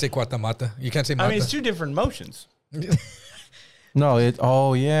 You can't say guatamata. You can't say mata. I mean, it's two different motions. No,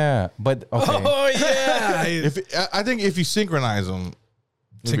 but okay. oh yeah. I think if you synchronize them,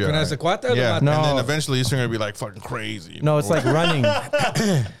 You'll be Sincronize the all right. cuatro. Yeah, No. and then eventually you're gonna be like fucking crazy. No, it's like running.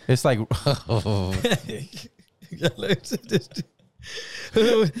 It's like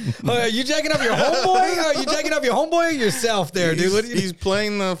Are you jacking up your homeboy? Are you jacking up your homeboy or yourself there, dude? What do you He's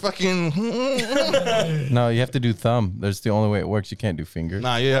playing the fucking. no, you have to do thumb. That's the only way it works. You can't do finger.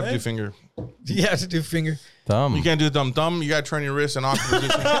 Nah, you have to do finger. You have to do finger. Thumb. You can't do thumb. You gotta turn your wrist in awkward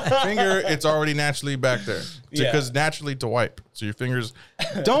position. Finger, it's already naturally back there because naturally to wipe. So your fingers.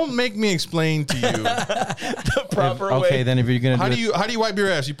 Don't make me explain to you. The proper way. Okay, then if you're gonna How do do you wipe your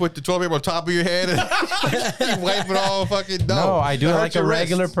ass? You put the toilet paper on top of your head and you wipe it all fucking. No, I do it hurts like a your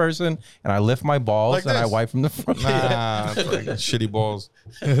regular wrist. person, and I lift my balls Like and I this? wipe from the front. Nah, it's like shitty balls.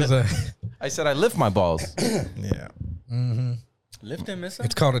 I said I lift my balls. Yeah. Lift him, miss.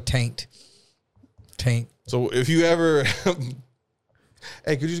 It's called a taint. Taint. So if you ever,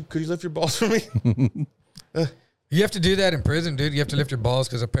 hey, could you lift your balls for me? You have to do that in prison, dude. You have to lift your balls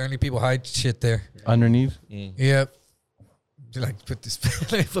because apparently people hide shit there. Underneath. Yep. Like put this,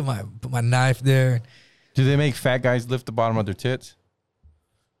 put my knife there. Do they make fat guys lift the bottom of their tits?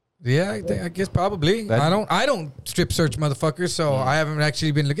 Yeah, I guess probably. That- I don't strip search motherfuckers, so I haven't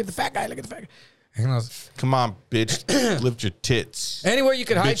actually been. Look at the fat guy. Look at the fat guy. And I was, Come on, bitch, lift your tits. anywhere you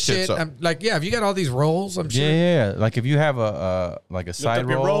could hide Bitch tits shit. up. I'm like, yeah, if you got all these rolls, I'm sure. Yeah. Like if you have a side up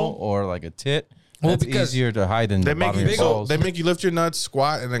your roll, roll? or like a tit, Well, that's because easier to hide than They the make bottom of you your balls. they make you lift your nuts,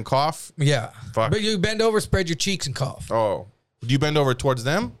 squat, and then cough. Yeah. Fuck. But you bend over, spread your cheeks, and cough. Oh, do you bend over towards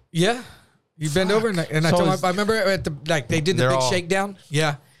them? Yeah. You bend over, and I So told is- I remember at the they did the They're big all- shakedown.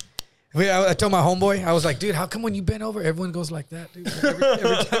 Yeah. I told my homeboy, I was like, dude, how come when you bend over, everyone goes like that, dude?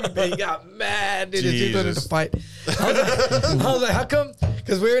 Every time you bend, he got mad, dude. He wanted to Jesus. fight. I was like, how come?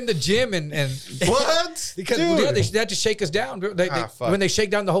 Because we were in the gym and What? because Dude. yeah, they had to shake us down. Fuck. When they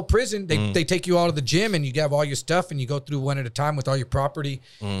shake down the whole prison, they take you out of the gym and you have all your stuff and you go through one at a time with all your property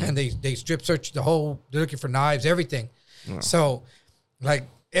and they strip search the whole. They're looking for knives, everything. So, like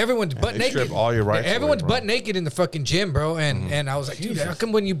everyone's butt they naked. strip all your rights Everyone's away, bro. butt naked in the fucking gym, bro. And I was like, dude, how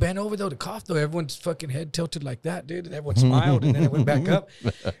come when you bend over though to cough though, everyone's fucking head tilted like that, dude? And everyone smiled and then it went back up.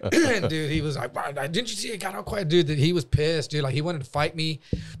 And dude, he was like, wow, didn't you see it got all quiet, dude? That he was pissed, dude. Like he wanted to fight me.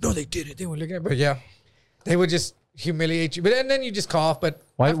 No, they did it. They were looking at, but yeah, they would just humiliate you. But and then you just cough. But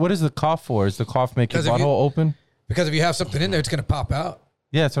Why? What is the cough for? Is the cough make your 'Cause if you- butthole open? because if you have something in there, it's gonna pop out.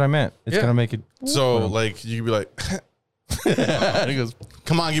 Yeah, that's what I meant. It's Yeah. gonna make it. So like you could be like, He goes,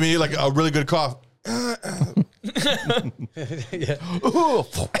 come on, give me like a really good cough.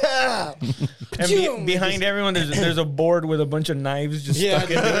 And behind everyone, there's a board with a bunch of knives just stuck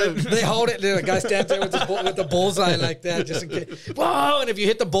into it. They hold it. The guy stands there with the bullseye like that, just in case. Whoa! And if you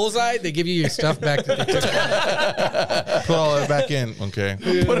hit the bullseye, they give you your stuff back. That they took. Put all of it back in. Okay.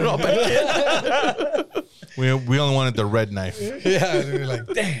 Put it all back in. We only wanted the red knife. Yeah, they're like,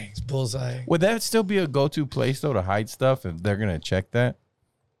 dang, it's bullseye. would that still be a go-to place though to hide stuff if they're gonna check that?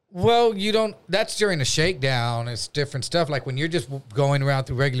 Well, you don't. That's during the shakedown. It's different stuff. Like when you're just going around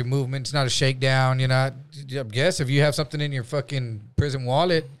through regular movement, it's not a shakedown. You're not. I guess if you have something in your fucking prison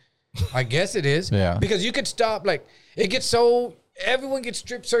wallet, I guess it is. Yeah. Because you could stop. Like it gets so everyone gets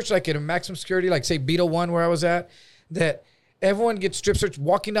strip searched. Like at a maximum security, like say Beetle 1 where I was at, that everyone gets strip searched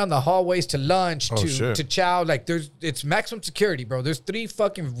walking down the hallways to lunch shit. to chow. Like it's maximum security, bro. There's 3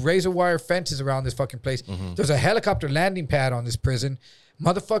 fucking razor wire fences around this fucking place. There's a helicopter landing pad on this prison.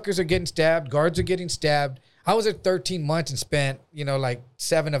 Motherfuckers are getting stabbed. Guards are getting stabbed. I was at 13 months and spent, like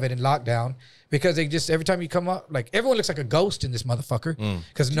 7 of it in lockdown because they just, every time you come up, like everyone looks like a ghost in this motherfucker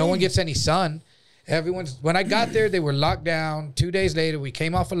because no one gets any sun. When I got there, they were locked down. 2 days later, we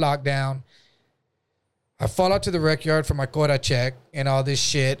came off a lockdown. I fall out to the rec yard for my quota check and all this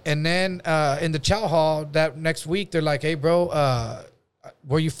shit. And then in the chow hall that next week, they're like, hey, bro,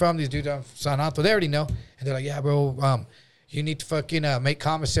 where you from? These dudes are from San Antonio. They already know. And they're like, yeah, bro, you need to fucking make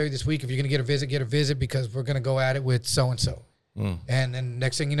commissary this week. If you're going to get a visit because we're going to go at it with so-and-so. And then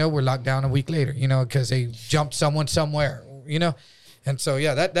next thing you know, we're locked down a week later, because they jumped someone somewhere, And so,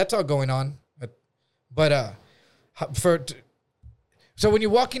 yeah, that's all going on. But so when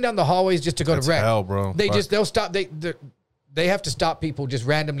you're walking down the hallways just to go That's to rec, hell, bro. they'll Fuck. stop. They have to stop people just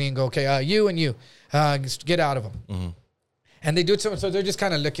randomly and go, okay, you and you, just get out of them. And they do it so they're just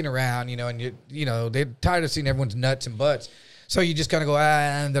kind of looking around, and they're tired of seeing everyone's nuts and butts. So you just kind of go,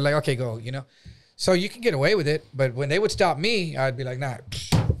 and they're like, okay, go, So you can get away with it, but when they would stop me, I'd be like, nah,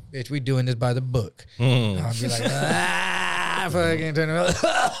 bitch, we doing this by the book. I'd be like, fucking turn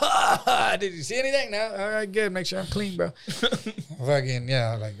around. Did you see anything? No, all right, good. Make sure I'm clean, bro. Fucking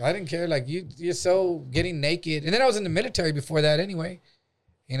yeah, like I didn't care. Like you're so getting naked, and then I was in the military before that anyway.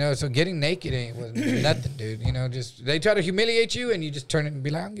 You know, so getting naked was nothing, dude. You know, just they try to humiliate you, and you just turn it and be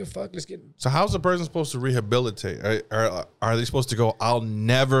like, I don't give a fuck. Let's get. So how's a person supposed to rehabilitate? Are they supposed to go, I'll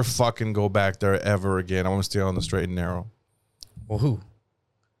never fucking go back there ever again. I want to stay on the straight and narrow. Well, who?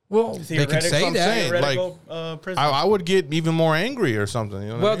 Well, they can say I'm that. saying, like, I would get even more angry or something. You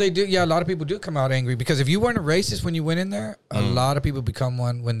know what I Well, mean? they do. Yeah, a lot of people do come out angry because if you weren't a racist when you went in there, a lot of people become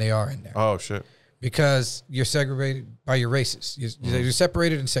one when they are in there. Oh, shit. Because you're segregated by your races. You're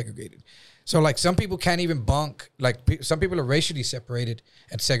separated and segregated. So, like, some people can't even bunk. Like, some people are racially separated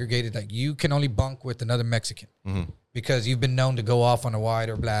and segregated. Like, you can only bunk with another Mexican because you've been known to go off on a white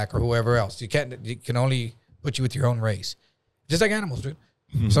or black or whoever else. You can only put you with your own race. Just like animals, dude.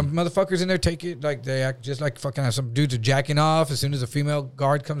 Some motherfuckers in there take it like they act just like fucking. Some dudes are jacking off as soon as a female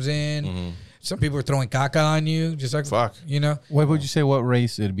guard comes in. Some people are throwing caca on you, just like Fuck. you know. What would you say? What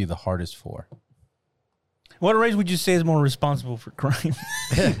race it'd be the hardest for? What race would you say is more responsible for crime?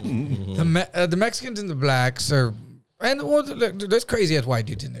 The Mexicans and the blacks are, and well, there's crazy ass white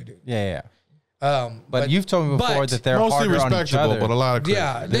dudes in there, dude. Yeah. But you've told me before but- that they're Mostly harder on each respectable, other. but a lot of crazy.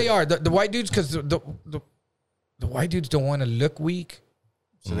 Yeah, they are the white dudes because the white dudes don't want to look weak,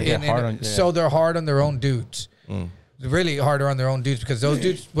 So they get hard on. so they're hard on their own dudes. They're really harder on their own dudes because those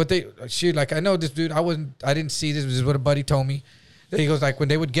dudes, like I know this dude. I didn't see this. This is what a buddy told me. He goes like when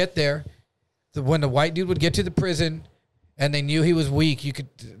they would get there, when the white dude would get to the prison, and they knew he was weak, you could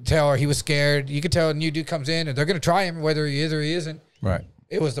tell, or he was scared. You could tell a new dude comes in, and they're gonna try him whether he is or he isn't. Right.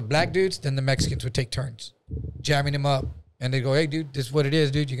 It was the black dudes, then the Mexicans would take turns jamming him up. And they go, hey, dude, this is what it is,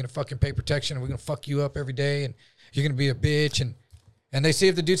 dude. You're going to fucking pay protection, and we're going to fuck you up every day, and you're going to be a bitch. And they see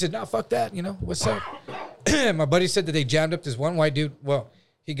if the dude said, no, fuck that, you know, what's up? My buddy said that they jammed up this one white dude. Well,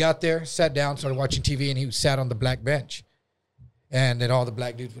 he got there, sat down, started watching TV, and he sat on the black bench. And then all the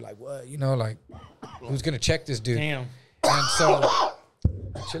black dudes were like, what? You know, like, who's going to check this dude? Damn. And so,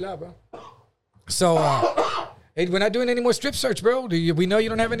 chill out, bro. So, hey, we're not doing any more strip search, bro. We know you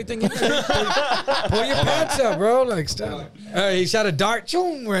don't have anything in there. Pull your pants up, bro. Like, stop. He shot a dart.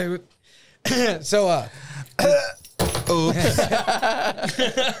 Choom, right. So,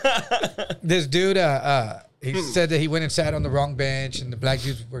 this dude, he said that he went and sat on the wrong bench, and the black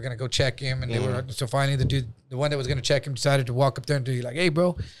dudes were gonna go check him, and they were. So finally, the one that was gonna check him, decided to walk up there and be like, "Hey,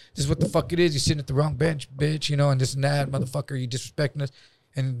 bro, this is what the fuck it is. You're sitting at the wrong bench, bitch. You know, and this and that, motherfucker. You disrespecting us."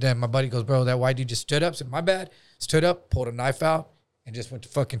 And then my buddy goes, "Bro, that white dude just stood up, said my bad, stood up, pulled a knife out, and just went to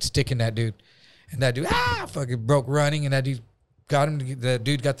fucking sticking that dude." And that dude, fucking broke running, and that dude got him. The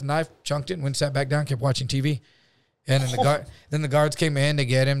dude got the knife, chunked it, and went and sat back down, kept watching TV. And then the guards came in, they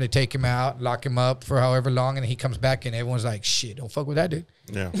get him, they take him out, lock him up for however long, and he comes back, and everyone's like, "Shit, don't fuck with that dude.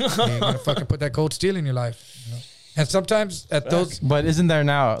 Yeah. You ain't gonna fucking put that cold steel in your life." You know? And sometimes at those, But isn't there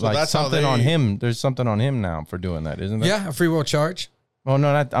now like that's how something on they- him? There's something on him now for doing that, isn't there? yeah, a free will charge. Well,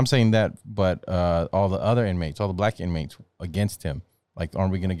 no, I'm saying that, but all the other inmates, all the black inmates against him, like,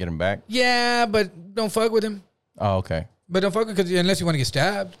 aren't we gonna get him back? Yeah, but don't fuck with him. Oh, okay. But don't fuck with because unless you want to get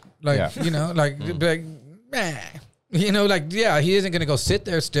stabbed, like Yeah. you know, like, like, nah. You know, like, yeah, he isn't gonna go sit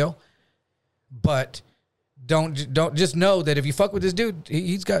there still. But don't just know that if you fuck with this dude,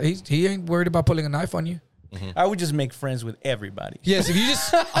 he ain't worried about pulling a knife on you. I would just make friends with everybody. Yes, if you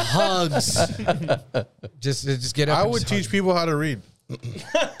just hugs, just get up. I and would just teach people how to read.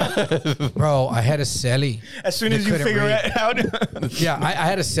 hug. Bro, I had a celly. As soon that as you couldn't figure read. it out. Yeah, I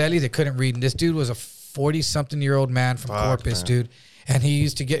had a celly that couldn't read, and this dude was a 40-something-year-old man from Fuck, Corpus, man. dude. And he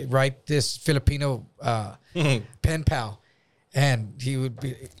used to write this Filipino pen pal, and he would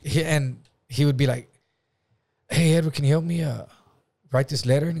be like, "Hey, Edward, can you help me write this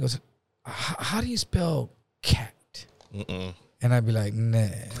letter?" And he goes, "How do you spell cat?" And I'd be like, "Nah,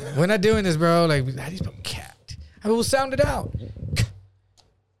 we're not doing this, bro. Like, how do you spell cat?" I will sound it out.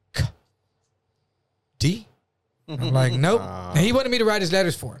 D. I'm like, nope. And he wanted me to write his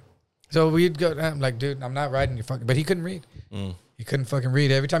letters for him. So we'd go. I'm like, dude, I'm not writing your fucking. But he couldn't read. He couldn't fucking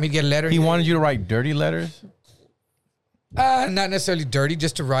read. Every time he'd get a letter, He wanted you to write dirty letters. not necessarily dirty,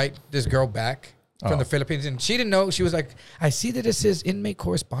 just to write this girl back from the Philippines, and she didn't know. She was like, I see that it says inmate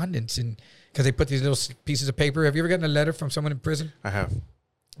correspondence, and because they put these little pieces of paper. Have you ever gotten a letter from someone in prison? I have.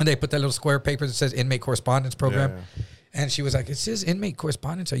 And they put that little square paper that says inmate correspondence program. Yeah. And she was like, it says inmate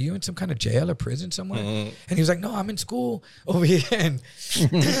correspondence. Are you in some kind of jail or prison somewhere? And he was like, no, I'm in school over here. And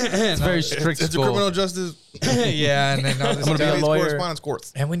It's very strict It's a school. criminal justice. yeah, and then all this I'm gonna be a stuff. lawyer. Correspondence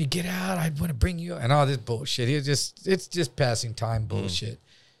courts. And when you get out, I want to bring you and all this bullshit. It's just passing time bullshit.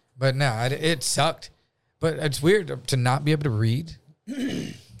 But no, it sucked. But it's weird to not be able to read.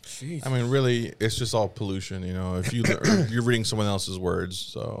 I mean, really, it's just all pollution, you know. If you're reading someone else's words,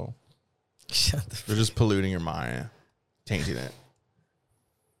 so Shut the you're just polluting your mind, tainting it.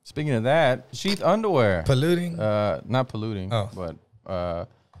 Speaking of that, sheath underwear. Polluting. Not polluting. Oh. But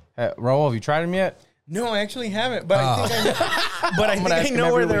Raul, have you tried them yet? No, I actually haven't, but I think I know, but I think gonna I ask him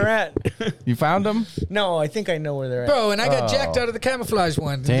know where every they're week. at. You found them? No, I think I know where they're at. Bro, and I got Oh. jacked out of the camouflage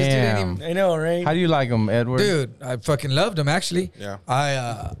one. Just Damn. didn't I know, right? How do you like them, Edward? Dude, I fucking loved them actually. Yeah.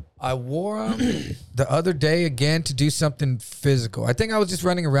 I wore them the other day again to do something physical. I think I was just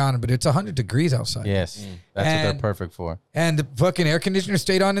running around, but it's 100 degrees outside. Yes, that's what they're And- perfect for. And the fucking air conditioner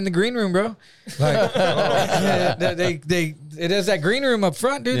stayed on in the green room, bro. Like it has that green room up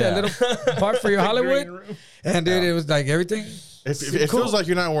front, dude. Yeah. That little part for your Hollywood. green room. And dude, it was like everything. It feels like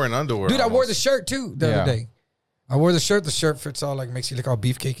you're not wearing underwear. Dude, I wore the almost. shirt too the Yeah. other day. I wore the shirt. The shirt fits all like makes you look all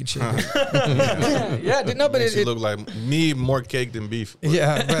beefcake and shit. yeah, no, but Makes you it, look like me more cake than beef.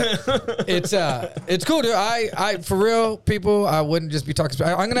 yeah, but it's cool, dude. I for real, people, I wouldn't just be talking.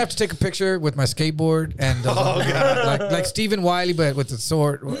 I'm gonna have to take a picture with my skateboard and like Stephen Wiley, but with the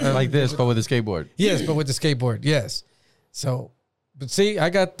sword, Like this, but with a skateboard. yes, but with the skateboard, yes. So, but see, I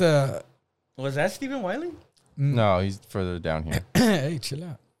got the Was that Stephen Wiley? No, he's further down here. hey, chill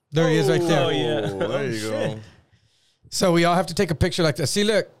out. There he is, right there. Oh, yeah. There you go. So we all have to take a picture like this. See,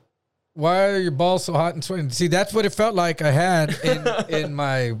 look, why are your balls so hot and sweating? See, that's what it felt like I had in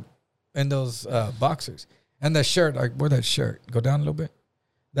those boxers and the shirt. I wore that shirt. Go down a little bit.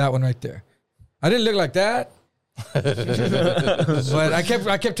 That one right there. I didn't look like that, but I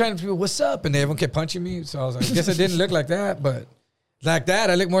kept trying to people, what's up, and everyone kept punching me. So I was like, I guess I didn't look like that, but like that,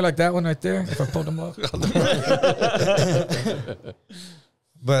 I look more like that one right there. If I pulled them off.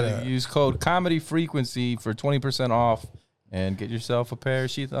 But Use code Comedy Frequency for 20% off and get yourself a pair of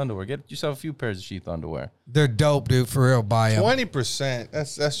sheath underwear. Get yourself a few pairs of sheath underwear. they're dope, dude. For real, buy them. 20%.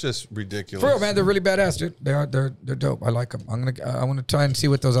 That's just ridiculous. For real, man, they're really badass, dude. They're dope. I like them. I want to try and see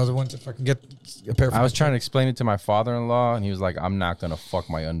what those other ones if I can get a pair. I was trying to explain it to my father-in-law, and he was like, "I'm not gonna fuck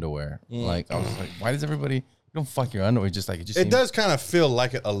my underwear." Like I was like, "Why does everybody? You don't fuck your underwear." Just like it just. It seems- does kind of feel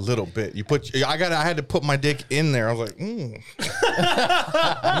like it a little bit. I had to put my dick in there. I was like, I'm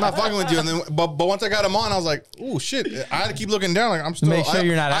not fucking with you. And then, but once I got him on, I was like, oh shit. I had to keep looking down. Like I'm still. Make sure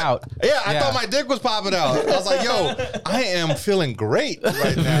you're not out. I thought my dick was popping out. I was like, yo, I am feeling great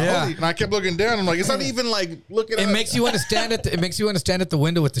right now. Yeah. And I kept looking down. I'm like, it's not even like looking. It makes you want to stand at the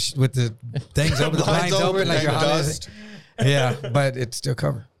window with the things open, the blinds open, like and your dust. Yeah, but it's still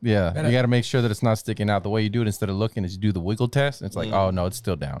covered. Yeah, you got to make sure that it's not sticking out. The way you do it instead of looking is you do the wiggle test. It's like, oh no, it's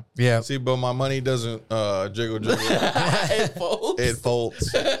still down. Yeah. See, but my money doesn't jiggle. It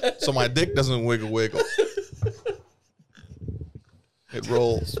folds. So my dick doesn't wiggle. It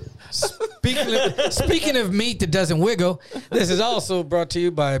rolls. Speaking of meat that doesn't wiggle, this is also brought to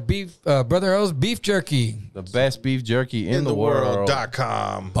you by Brother O's Beef Jerky. The best beef jerky in the world.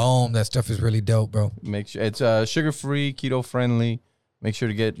 world.com. Boom, that stuff is really dope, bro. Make sure it's sugar-free, keto-friendly. Make sure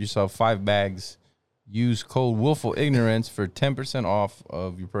to get yourself 5 bags. Use code Willful Ignorance for 10% off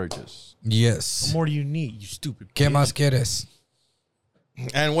of your purchase. Yes. What more do you need, you stupid ¿Qué bitch? más quieres?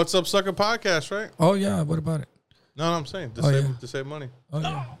 And What's Up Sucker podcast, right? Oh yeah, what about it? No, I'm saying to, Oh, save, yeah. to save money. Oh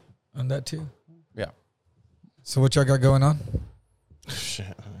yeah, on that too. Yeah. So what y'all got going on? Shit,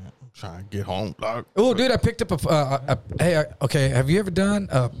 I'm trying to get home, dog. Oh, dude, I picked up okay. Have you ever done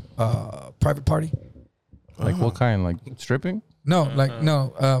a private party? Like what kind? Like stripping? No, Yeah,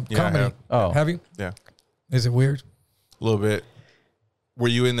 I comedy. have. Oh. Have you? Yeah, Is it weird? a little bit. Were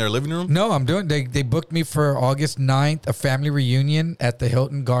you in their living room? No, I'm doing. They booked me for August 9th, a family reunion at the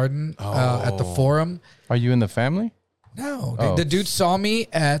Hilton Garden at the Forum. Are you in the family? No, Oh. the dude saw me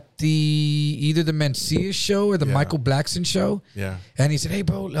at either the Mencia show or the Yeah. Michael Blackson show. Yeah. And he said, "Hey,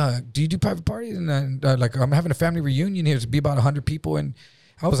 bro, do you do private parties?" And like, I'm having a family reunion here. It's be about 100 people. And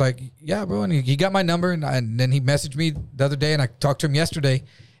I was like, "Yeah, bro." And he got my number, and then he messaged me the other day, and I talked to him yesterday,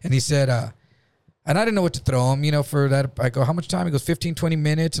 and he said, and I didn't know what to throw him, for that. I go, "How much time?" He goes, 15, 20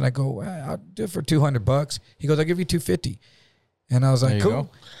 minutes. And I go, well, "I'll do it for $200. He goes, "I'll give you $250." And I was like, There you "Cool." go.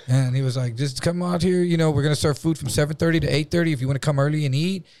 And he was like, "Just come out here. We're going to serve food from 7:30 to 8:30 if you want to come early and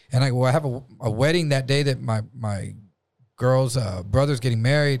eat." And I go, "Well, I have a wedding that day that my girl's brother's getting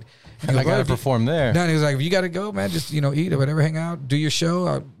married." And he I goes, got to "Bro, perform there. no," and he was like, "If you got to go, man, just, eat or whatever, hang out, do your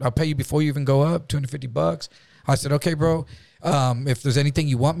show. I'll pay you before you even go up, $250. I said, "Okay, bro. If there's anything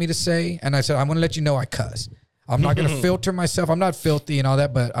you want me to say," and I said, "I'm going to let you know I cuss. I'm not going to filter myself. I'm not filthy and all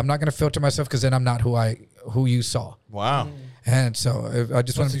that, but I'm not going to filter myself because then I'm not who you saw." Wow. And so I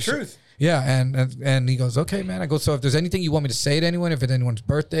just want to be sure. truth. Yeah, and he goes, "Okay, man." I go, "So if there's anything you want me to say to anyone, if it's anyone's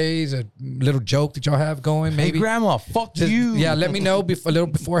birthdays, a little joke that y'all have going, maybe." Hey, Grandma, fuck Just- you. Yeah, let me know a little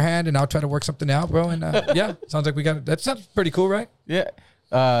beforehand, and I'll try to work something out, bro. And yeah, sounds like we got it. That sounds pretty cool, right? Yeah.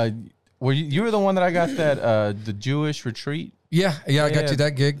 Were you were the one that I got that the Jewish retreat? Yeah, I got you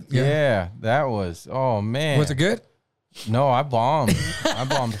that gig. Yeah, that was. Oh man, Was it good? No, I bombed. I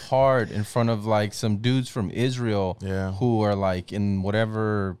bombed hard in front of like some dudes from Israel. Yeah. Who are like in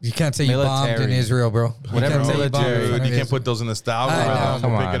whatever. You can't say you bombed in military. Israel, bro. Whatever you can't say you bombed in Dude, front of you can't Israel. put those in the style I know. algorithm.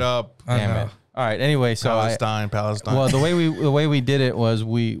 Come Pick on. it up. I Damn know. it. All right. Anyway, so Palestine. well, the way we did it was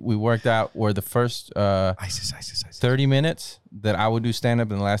we worked out where the first ISIS. 30 minutes that I would do stand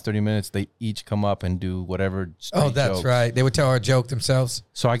up, in the last 30 minutes they each come up and do whatever. Oh, street that's jokes. right. They would tell our joke themselves.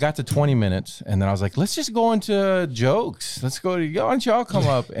 So I got to 20 minutes and then I was like, let's just go into jokes. Let's go to, why don't y'all come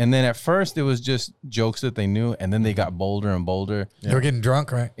up? And then at first it was just jokes that they knew. And then they got bolder and bolder. They were getting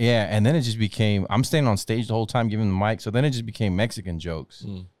drunk, right? Yeah. And then it just became, I'm staying on stage the whole time giving the mic. So then it just became Mexican jokes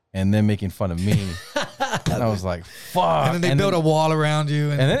and then making fun of me. And I was like, fuck. And then they built a wall around you.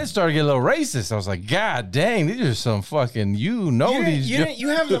 and then it started to get a little racist. I was like, God dang, these are some fucking, You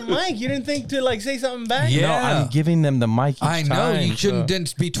have the mic. You didn't think to like say something back? Yeah. No, I'm giving them the mic each I know. time, You shouldn't so- then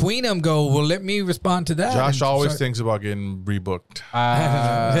between them go, well, let me respond to that. Josh And always start- thinks about getting rebooked.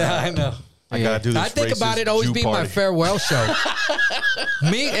 Yeah, I know. I gotta do this. I think about racist it always Jew being my party. farewell show.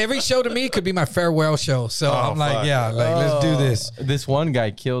 Every show to me could be my farewell show. So I'm like, fuck. yeah, like let's do this. This one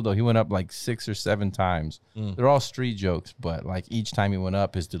guy killed though. He went up like 6 or 7 times. They're all street jokes, but like each time he went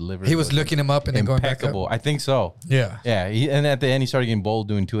up, his delivery. He was looking him up and then going back impeccable. up. I think so. Yeah. Yeah. And at the end, he started getting bold,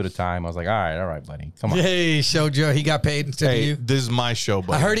 doing 2 at a time. I was like, all right, buddy, come on. Hey, showed you he got paid instead of Hey, you. this is my show,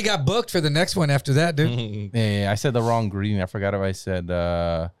 buddy. I heard he got booked for the next one after that, dude. Yeah, I said the wrong greeting. I forgot if I said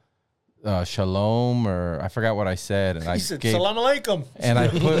shalom or I forgot what I said, and I He said, gave, Salam alaikum. and I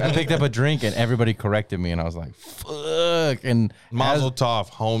picked up a drink, and everybody corrected me, and I was like, fuck. And Mazel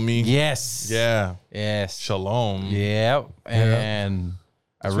tov, homie. yes, Yes. Shalom. Yep. And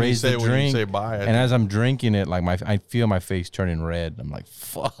I That's what you raised say the when you drink. say bye, I and think. as I'm drinking it, like I feel my face turning red. I'm like,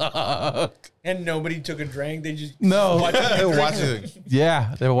 fuck. And nobody took a drink. They just No. watched you drink. Watch it.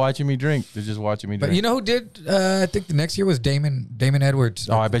 Yeah, they're watching me drink. They're just watching me drink. But you know who did? I think the next year was Damon Edwards.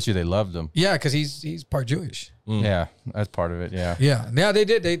 Oh, I bet you they loved them. Yeah, because he's part Jewish. Yeah, that's part of it. Yeah. Yeah, they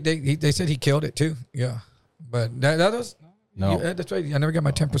did. They said he killed it too. Yeah, but that was No. Yeah, that's right. I never got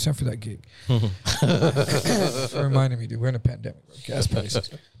my 10% for that gig. It reminded me, dude. We're in a pandemic, bro. Gas prices.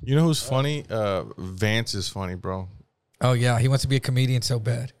 You know who's funny? Vance is funny, bro. Oh yeah, he wants to be a comedian so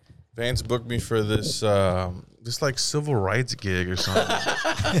bad. Vance booked me for this like civil rights gig or something.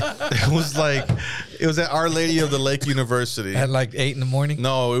 it was at Our Lady of the Lake University. At like 8 a.m.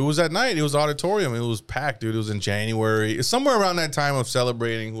 No, it was at night. It was auditorium. It was packed, dude. It was in January. It's somewhere around that time of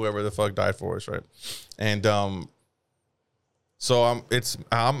celebrating whoever the fuck died for us, right? And so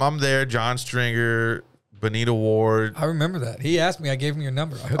I'm there. John Stringer, Benita Ward. I remember that. He asked me. I gave him your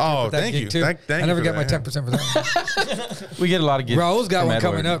number. I hooked you Oh, up with that thank gig you. too. Thank I you never for got my that, 10% for that. We get a lot of gifts. Raul's got from one Edward.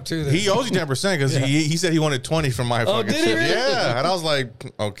 coming up too. He owes you 10% because he said he wanted 20 from my fucking did he shit. really? Yeah, and I was like,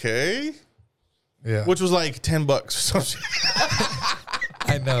 okay, Yeah, which was like $10 or something.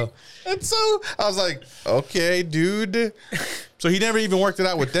 I know. And so I was like, okay, dude. So he never even worked it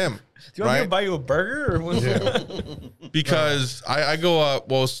out with them. Do you want me to buy you a burger? Or what? Because I go up,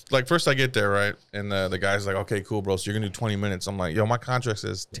 well, like first I get there, right? And the guy's like, okay, cool, bro. So you're going to do 20 minutes. I'm like, yo, my contract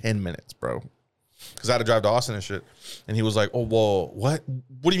says 10 minutes, bro. Because I had to drive to Austin and shit. And he was like, oh, well, what?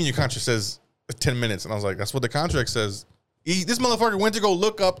 What do you mean your contract says 10 minutes? And I was like, that's what the contract says. This motherfucker went to go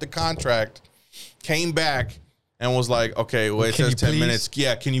look up the contract, came back, and was like, okay, well, it Can says you 10 please? minutes.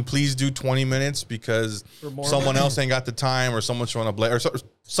 Yeah, can you please do 20 minutes because someone else ain't got the time or someone's trying to blame or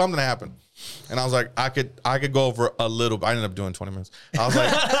something happened. And I was like, I could go over a little bit. I ended up doing 20 minutes. I was like,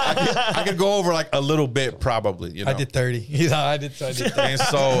 I could go over like a little bit probably, you know. I did 30. Yeah, I did 30. And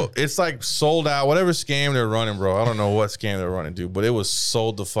so it's like sold out. Whatever scam they're running, bro. I don't know what scam they're running, dude, but it was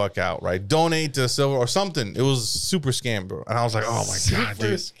sold the fuck out, right? Donate to Silver or something. It was super scam, bro. And I was like, oh my God,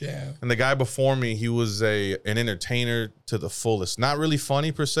 dude. Scam. And the guy before me, he was an entertainer to the fullest. Not really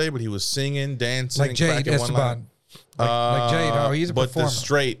funny per se, but he was singing, dancing, Like Jade cracking one line. Esteban. Like Jade. Oh, he's a but performer. the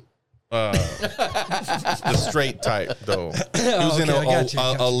straight, the straight type though. He was in Okay, I got you,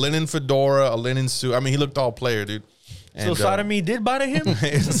 a got you. linen fedora, a linen suit. I mean, he looked all player, dude. So And, sodomy did bother him?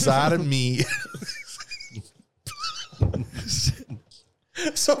 inside of me.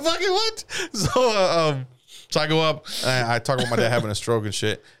 So fucking what? So I go up and I talk about my dad having a stroke and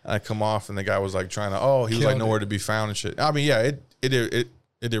shit. And I come off and the guy was like trying to, he was like Killed nowhere to be found and shit. I mean, yeah, it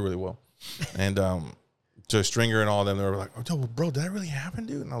did really well. And to Stringer and all them, they were like, oh, bro, did that really happen,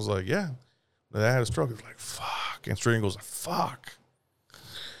 dude? And I was like, yeah. And I had a stroke. It was like, fuck. And Stringer goes, fuck.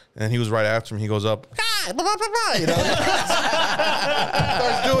 And he was right after me. He goes up, you know,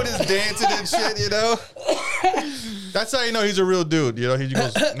 starts doing his dancing and shit, you know. That's how you know he's a real dude. You know, he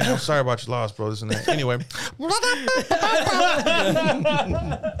goes, "Man, I'm sorry about your loss, bro. This and that." Anyway,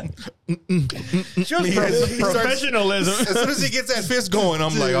 Professionalism. as soon as he gets that fist going,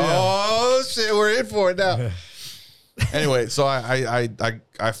 I'm like, "Oh shit, we're in for it now." Anyway, so I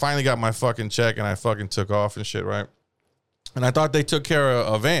finally got my fucking check and I fucking took off and shit, right? And I thought they took care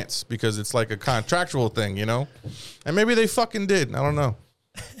of Vance because it's like a contractual thing, you know? And maybe they fucking did. I don't know.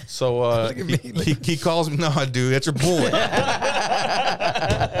 So he calls me. No, dude, that's your boy.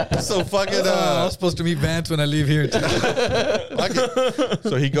 So fucking. I'm supposed to meet Vance when I leave here.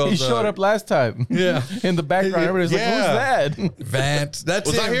 So he goes. He showed up last time. Yeah. In the background, everybody's like, "Who's that?" Vance. That's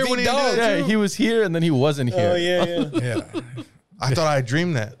Was I him. here when he V-Dog. did that? Yeah, he was here and then he wasn't here. Oh yeah. Yeah. I thought I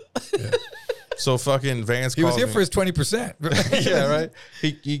dreamed that. So fucking Vance. He was calls here me. for his 20%. Yeah, right.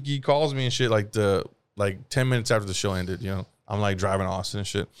 He calls me and shit like 10 minutes after the show ended. You know, I'm like driving to Austin and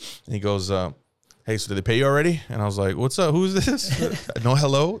shit. And he goes, "Hey, so did they pay you already?" And I was like, "What's up? Who's this?" No,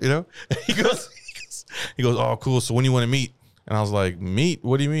 hello. You know. He goes, "Oh, cool. So when you want to meet?" And I was like, "Meet?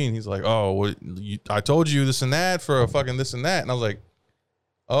 What do you mean?" He's like, "Oh, well, I told you this and that for a fucking this and that." And I was like,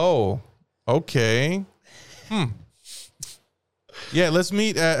 "Oh, okay. Yeah, let's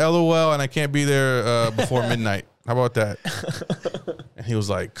meet at LOL, and I can't be there before midnight. How about that?" And he was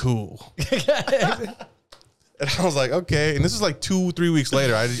like, "Cool." And I was like, "Okay." And this is like 2-3 weeks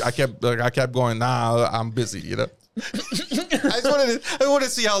later. I kept going, "Nah, I'm busy," you know. I wanted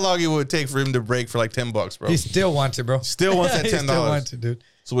to see how long it would take for him to break for like $10, bro. He still wants it, bro. Still wants that $10. He still wants it, dude.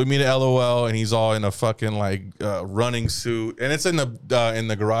 So we meet at LOL, and he's all in a fucking like running suit, and it's in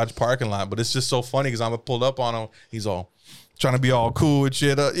the garage parking lot. But it's just so funny because I'm pulled up on him. He's all trying to be all cool and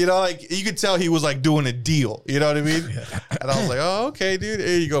shit. You know, like you could tell he was like doing a deal. You know what I mean? And I was like, "Oh, okay, dude.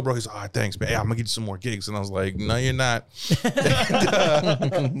 Here you go, bro." He's like, "Oh, thanks, man. Hey, I'm gonna get you some more gigs." And I was like, "No, you're not."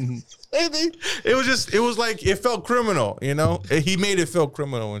 It was like it felt criminal. You know, he made it feel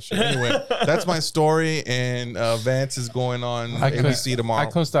criminal and shit. Anyway, that's my story. And Vance is going on ABC tomorrow. I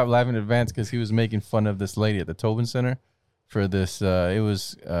couldn't stop laughing at Vance because he was making fun of this lady at the Tobin Center for this. It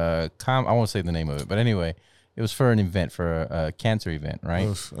was I won't say the name of it, but anyway, it was for an event, for a cancer event, right?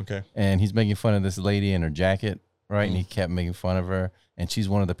 Oof, okay. And he's making fun of this lady in her jacket, right? And he kept making fun of her, and she's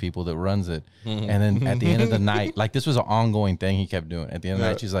one of the people that runs it. And then at the end of the night, like this was an ongoing thing he kept doing. At the end of the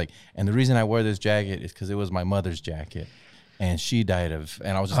night, she's like, "And the reason I wear this jacket is because it was my mother's jacket. And she died of,"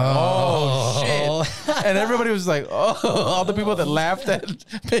 and I was just like, "Oh shit!" And everybody was like, "Oh!" All the people that laughed at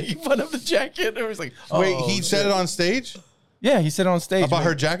making fun of the jacket, it was like, Wait, "Oh, he said it on stage yeah." He said it on stage about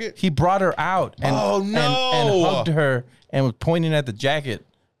her jacket. He brought her out and and hugged her and was pointing at the jacket.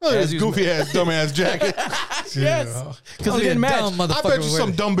 Oh, as this he was- goofy ass dumb ass jacket. Yes, because it didn't match. I bet you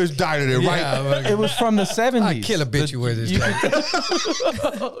some dumb bitch died in there, right? It was from the 70s. I'd kill a bitch you wear this jacket.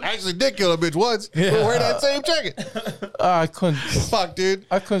 I actually did kill a bitch once. Yeah. Wear that same jacket. I couldn't. Fuck, dude.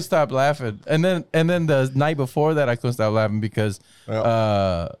 I couldn't stop laughing, and then the night before that, I couldn't stop laughing because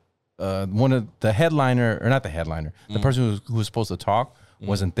one of the headliner, or not the headliner, the person who was supposed to talk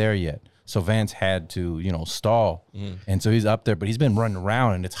wasn't there yet. So Vance had to, stall, and so he's up there, but he's been running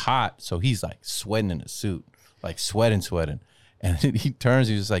around and it's hot, so he's like sweating in his suit, like sweating, and he turns,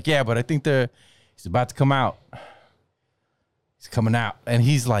 he's just like, "Yeah, but I think he's about to come out." He's coming out, and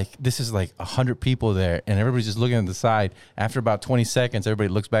he's like, this is like 100 people there, and everybody's just looking at the side. After about 20 seconds, everybody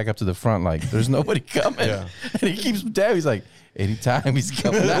looks back up to the front like, there's nobody coming. Yeah. And he keeps down. He's like, anytime he's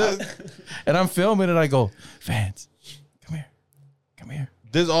coming out. And I'm filming, and I go, "Vance, come here.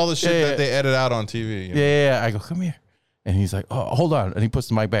 This is all the shit Yeah, that they edit out on TV. You know? Yeah. I go, "Come here." And he's like, "Oh, hold on." And he puts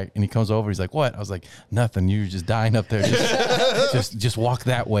the mic back and he comes over. He's like, "What?" I was like, "Nothing. You're just dying up there. Just walk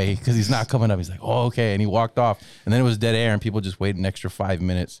that way," because he's not coming up. He's like, "Oh, okay." And he walked off. And then it was dead air and people just waited an extra 5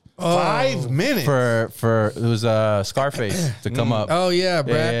 minutes 5 minutes for it was Scarface to come up. Oh yeah,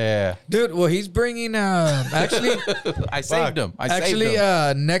 Brad. Yeah. Dude, well, he's bringing actually I saved him. actually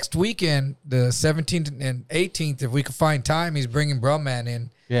next weekend, the 17th and 18th, if we could find time, he's bringing Brumman in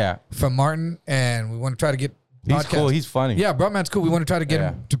Yeah. from Martin, and we want to try to get He's podcast. cool. He's funny. Yeah, Brumman's cool. We want to try to get Yeah.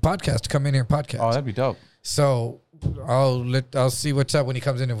 him to podcast, to come in here and podcast. Oh, that'd be dope. So I'll see what's up when he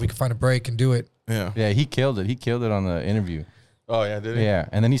comes in, if we can find a break and do it. Yeah. Yeah, he killed it. He killed it on the interview. Oh yeah, did he? Yeah,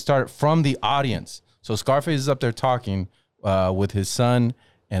 and then he started from the audience. So Scarface is up there talking with his son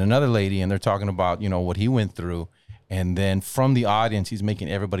and another lady, and they're talking about what he went through. And then from the audience, he's making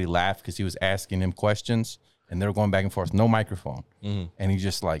everybody laugh because he was asking him questions, and they were going back and forth, no microphone, and he's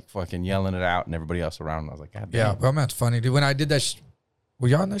just like fucking yelling it out, and everybody else around him. I was like, "God damn." Yeah, Brumman's funny, dude. When I did that, were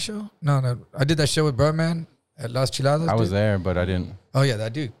you on that show? No. I did that show with Brumman at Las Chiladas. I was dude. there, but I didn't. Oh yeah,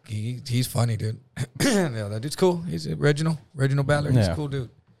 that dude. He's funny, dude. Yeah, that dude's cool. He's Reginald Ballard. He's Yeah. a cool dude.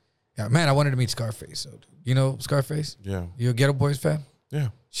 Yeah, man, I wanted to meet Scarface. So, you know Scarface? Yeah. You a Ghetto Boys fan? Yeah.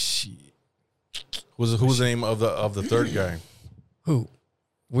 Shit. Who's the name of the third guy? Who?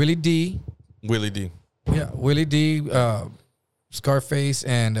 Willie D. Willie D. Yeah, Willie D. Scarface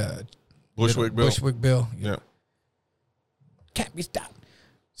and Bushwick Bill. Bushwick Bill. Yeah. Can't be stopped.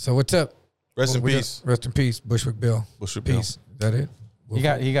 So what's up? Rest in What we peace. got? Rest in peace, Bushwick Bill. Bushwick Bill. Peace. Is that it? He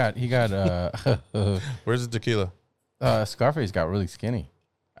got Where's the tequila? Scarface got really skinny.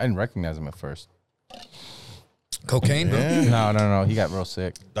 I didn't recognize him at first. Cocaine, bro. Yeah. No. He got real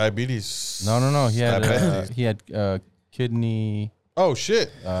sick. Diabetes. No. Diabetes. He had kidney Oh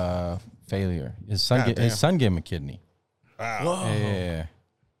shit. failure. His son God damn. gave him a kidney. Wow. Yeah.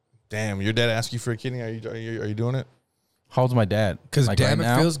 Damn. Your dad asked you for a kidney. Are you doing it? How old's my dad? Because Like damn, right it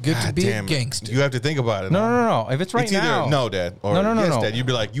now? feels good to God be a damn it. gangster. You have to think about it. No. If it's right It's either now, no, Dad. Or No, yes, no. Dad. You'd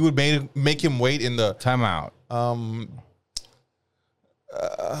be like, you would make him wait in the time out. how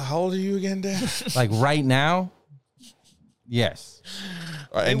old are you again, Dad? Like right now, yes.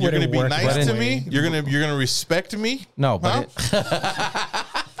 And you're gonna wouldn't be work nice that to way. me. You're gonna respect me. No, but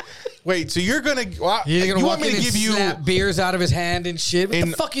Wait, so you're gonna You're gonna you walk want me in to and give you slap beers out of his hand and shit. What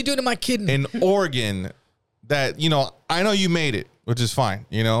the fuck you doing to my kidney? an organ that I know you made it, which is fine,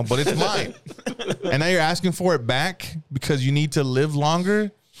 but it's mine. And now you're asking for it back because you need to live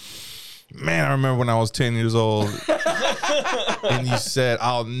longer. Man, I remember when I was 10 years old and you said,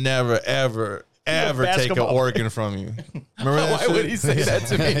 I'll never, ever take an Basketball. organ from you. Remember that? why would he say that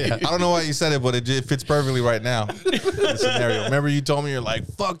to me? I don't know why you said it, but it fits perfectly right now. The scenario. Remember you told me you're like,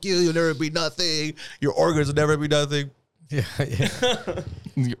 fuck you'll never be nothing. Your organs will never be nothing. yeah.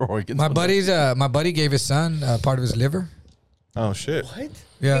 Your organs. My buddy gave his son part of his liver. Oh shit. What?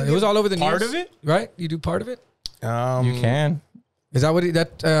 Yeah, it was all over the news. Part of it? right? You do part of it. You can. Is that what I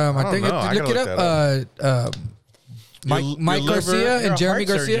think? know. I Look gotta it up. Mike your Garcia liver- You're and a Jeremy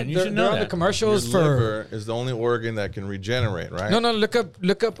heart Garcia. surgeon. You should know They're on the that. commercials Your for. liver is the only organ that can regenerate, right? No, look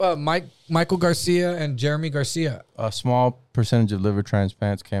up Michael Garcia and Jeremy Garcia. A small percentage of liver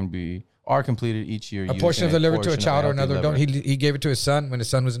transplants are completed each year. A portion of the liver to a child or another adult. adult. He gave it to his son when his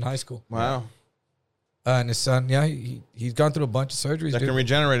son was in high school. Wow. And his son, he's gone through a bunch of surgeries. That Dude. can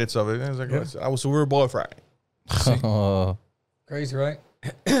regenerate itself. It's like, Yeah. so we were boyfriend. Crazy, right?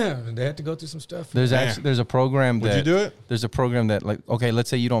 They had to go through some stuff. There's a program Would that you do it? There's a program that let's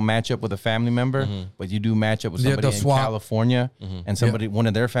say you don't match up with a family member, but you do match up with Yeah, somebody they'll in swap. California, and one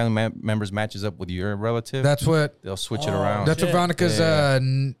of their family members matches up with your relative. That's what They'll switch it around. That's what shit.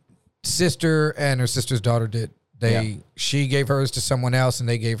 Veronica's sister and her sister's daughter did. She gave hers to someone else, and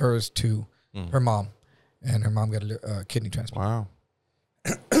they gave hers to her mom, and her mom got a kidney transplant. Wow.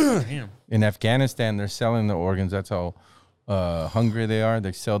 Damn. In Afghanistan, they're selling their organs. That's how hungry they are.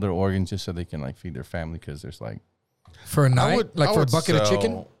 They sell their organs just so they can feed their family because there's For a night, I for a would bucket of sell-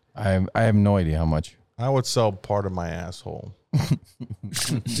 chicken. I have no idea how much. I would sell part of my asshole.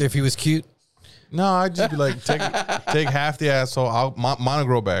 If he was cute, No, I'd just be like, take half the asshole. Mine will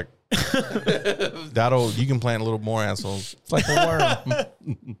grow back. You can plant a little more assholes. It's like a worm.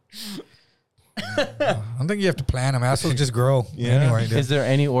 I don't think you have to plan them. Assholes just grow. Yeah. Anyway, dude. Is there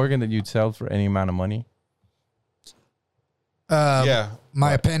any organ that you'd sell for any amount of money? Yeah.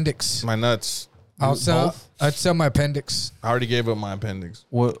 My appendix. My nuts. I'd sell Both? my appendix. I already gave up my appendix.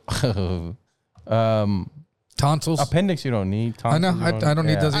 What? Tonsils. Appendix you don't need. I know. Tonsils, I don't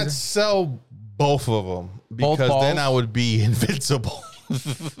need those I'd either. sell both of them Both because then balls? I would be invincible.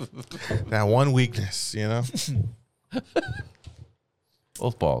 That one weakness,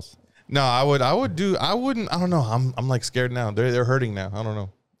 Both balls. No, I wouldn't. I don't know. I'm like scared now. They're hurting now. I don't know.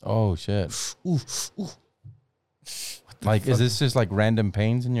 Oh shit. Like, is this just like random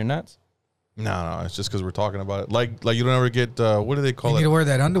pains in your nuts? No, it's just because we're talking about it. Like you don't ever get what do they You call need to it? wear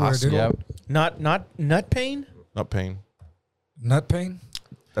that underwear, dude. Yep. Not nut pain? Not pain. Nut pain.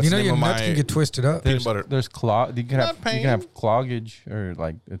 That's You know the name your of nuts my can get twisted up. peanut butter. There's clog. You can Not have cloggage or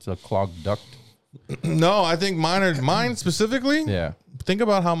it's a clogged duct. No, I think mine specifically. Yeah. Think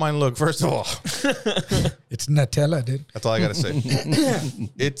about how mine look. First of all, It's Nutella, dude. that's all I gotta say.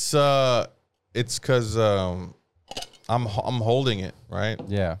 It's because I'm holding it right.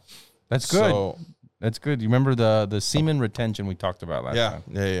 Yeah. That's good. So, That's good. You remember the semen retention we talked about last time?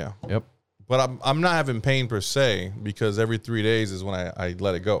 yeah. Yep. But I'm not having pain per se because every 3 days is when I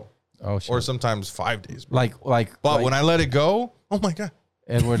let it go, Oh shit. or sometimes 5 days. Bro. But when I let it go, oh my god,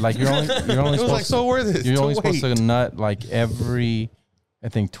 Edward, like you're only it was like so worth it. you're to only supposed wait. to nut like every, I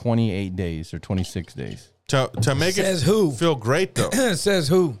think 28 days or 26 days. to make Says it who? feel great though. It says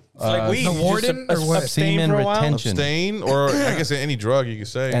who? It's like weed. the You just warden or what? abstain Semen for a while? retention. Abstain, or I guess any drug you could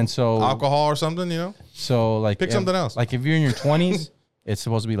say, And so alcohol or something. So like Pick something else. Like if you're in your 20s, it's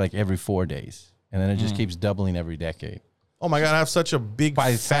supposed to be like every 4 days, and then it just keeps doubling every decade. Oh my God, I have such a big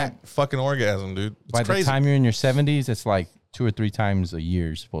By the fat time- fucking orgasm, dude. It's By crazy. the time you're in your 70s, it's like 2 or 3 times a year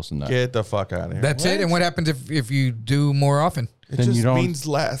you're supposed to nut. Get the fuck out of here. That's it. And what happens if you do more often? it Then just you don't means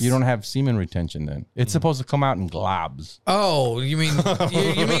less. You don't have semen retention. Then it's supposed to come out in globs. Oh, you mean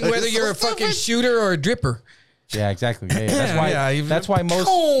you mean whether you're a fucking shooter or a dripper? Yeah, exactly. Yeah, that's why. Yeah, that's why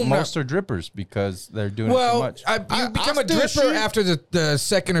Boom. most are drippers because they're doing it too Well, much. you become a still dripper shoot. after the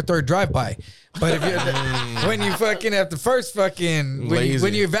second or third drive-by. But if you when you fucking have the first fucking Lazy.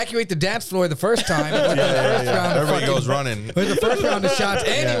 when you evacuate the dance floor the first time, the first round of Everybody fucking- goes running. with the first round of shots,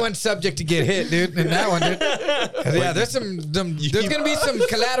 anyone's subject to get hit, dude. In that one, dude. 'Cause, yeah, there's there's gonna be some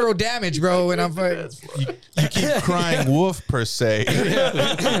collateral damage, bro. When I'm fucking, You keep crying wolf per se.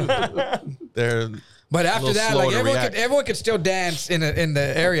 They're but after little that, slow like to react. everyone could still dance in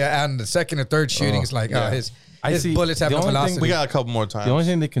the area on the second or third shooting. It's like, yeah. his I see. bullets have The no only thing- velocity. we got a couple more times. The only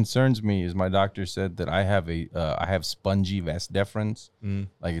thing that concerns me is my doctor said that I have I have spongy vas deferens.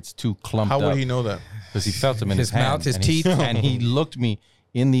 Like it's too clumped How up. would he know that? Because he felt them in his, His mouth, hand, his and he- teeth. and he looked me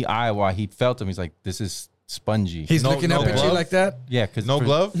in the eye while he felt them. He's like, "This is spongy." He's No- looking no up at you glove? like that. yeah, because No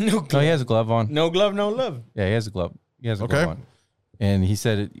glove? No, he has a glove on. No glove, no love. Yeah, he has a glove. He has a Okay. glove on. And he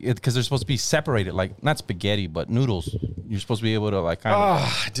said it because they're supposed to be separated, like not spaghetti, but noodles. You're supposed to be able to like kind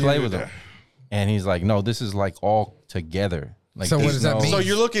of play with them. And he's like, "No, this is like all together." Like, So what there's does that mean? So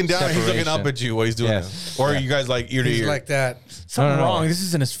you're looking down, he's looking up Separation. at you while he's doing Yes. this. Or are you guys like ear to He's ear? like that. Something no. wrong. This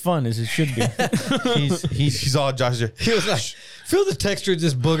isn't as fun as it should be. he's He's all Josh. They're He was like, feel the texture of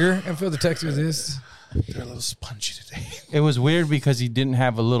this booger and feel the texture of this. a little spongy today. It was weird because he didn't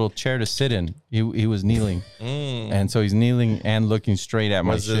have a little chair to sit in. He was kneeling, and so he's kneeling and looking straight at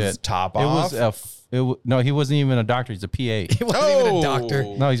my Was his shit. top it off? Was no, he wasn't even a doctor. He's a PA. He wasn't even a doctor.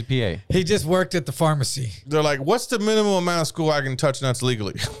 No, he's a PA. He just worked at the pharmacy. They're like, what's the minimum amount of school I can touch nuts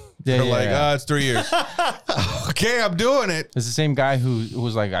legally? Yeah, They're yeah, like, yeah. it's 3 years. Okay, I'm doing it. It's the same guy who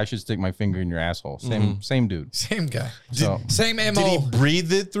was like, "I should stick my finger in your asshole." Same dude. Same guy. So Same MO. Did he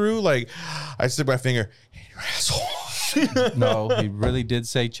breathe it through? Like, I stick my finger in your asshole. no, he really did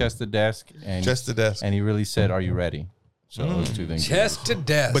say chest to desk, and Chest to desk. and he really said, "Are you ready?" So those two things. Chest to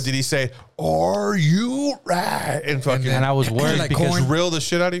death. But did he say, are you right? And fucking then- And I was worried Like because corn? drill the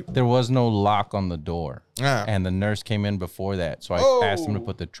shit out of you? there was no lock on the door. Ah. And the nurse came in before that. So I asked him to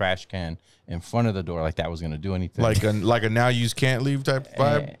put the trash can in front of the door like that was going to do anything. Like a now you can't leave type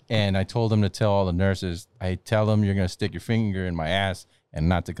vibe? And I told him to tell all the nurses, I tell them you're going to stick your finger in my ass and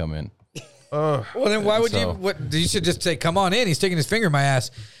not to come in. well, then why would you? So- What you should just say, "Come on in." He's sticking his finger in my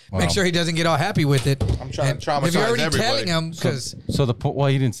ass. Make Wow. sure he doesn't get all happy with it. I'm trying to traumatize If you're already everybody. telling him, because So well,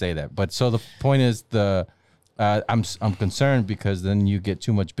 he didn't say that. But so the point is I'm concerned because then you get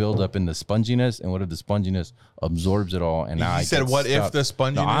too much buildup in the sponginess. And what if the sponginess absorbs it all? And now He I said, get what if stuck? the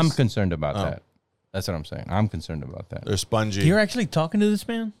sponginess- No, I'm concerned about that. That's what I'm saying. I'm concerned about that. They're spongy. You're actually talking to this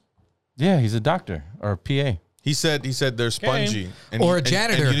man? Yeah, he's a doctor or a PA. He said they're spongy. Or a and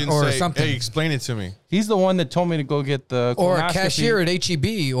janitor you didn't or say, something. Hey, explain it to me. He's the one that told me to go get the or a colonoscopy, cashier at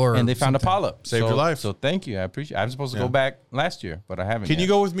HEB, or and they found a polyp. Saved your life. So thank you. I appreciate it. I'm supposed to Yeah. go back last year, but I haven't. Can yet. you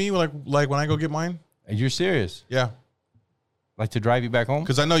go with me like when I go get mine? You're serious? Yeah. Like to drive you back home?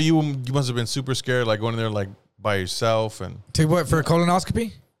 Because I know you must have been super scared, like going in there like by yourself and to what for a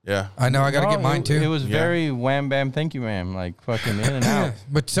colonoscopy? yeah. I know I got to No, get mine too. It was Yeah. very wham bam, thank you, ma'am. Like fucking in and out.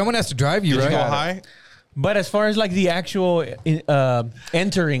 But someone has to drive you, Did right? you go high? But as far as like the actual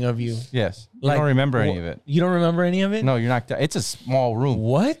entering of you, Yes. You like don't remember any of it. You don't remember any of it? No, you're not. It's a small room.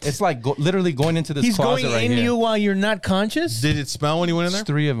 What? It's like literally going into this He's closet going right in here. you while you're not conscious? Did it smell when you went in There's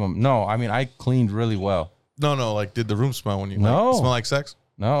there? 3 of them. No, I mean I cleaned really well. No. Like, did the room smell when you? No. Like, smell like sex?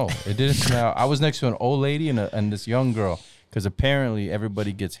 No, it didn't smell. I was next to an old lady and this young girl because apparently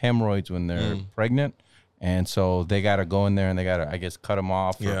everybody gets hemorrhoids when they're pregnant, and so they got to go in there and they got to, I guess, cut them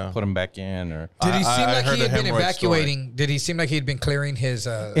off or Yeah. put them back in or. Did he I seem like heard he a had been hemorrhoid evacuating? Did he seem like he had been clearing his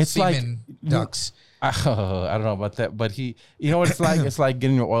It's like- semen ducts? I don't know about that, but you know what it's like? It's like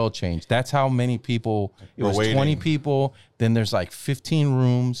getting your oil changed. That's how many people. It We're was waiting. 20 people. Then there's like 15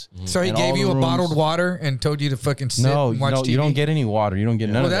 rooms. So he and gave all you the a rooms- bottled water and told you to fucking sit No, and watch TV? you don't get any water. You don't get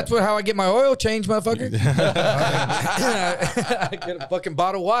none Well, of that's that. how I get my oil changed, motherfucker. I get a fucking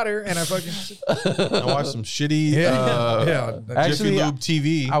bottle of water and I fucking I watched some shitty yeah. Actually, Jiffy Lube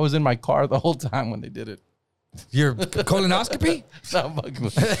TV. I was in my car the whole time when they did it. Your colonoscopy?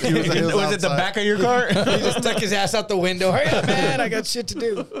 Was it the back of your car? He just stuck his ass out the window. Hurry up, man! I got shit to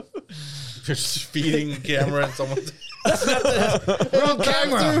do. Just feeding camera and someone Wrong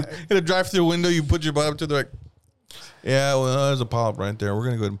camera. in a drive-through window. You put your butt up to the like. Yeah, well, there's a polyp right there. We're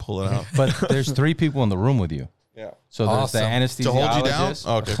gonna go ahead and pull it out. But there's 3 people in the room with you. Yeah. So there's Awesome. the To anesthesiologist. hold you down?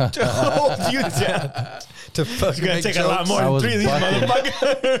 Oh, okay. To hold you down. To fucking You gotta make take a lot jokes. more I than was 3 of these bucking.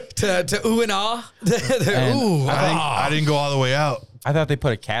 to motherfuckers. ooh and ah. And Ooh, I didn't go all the way out. I thought they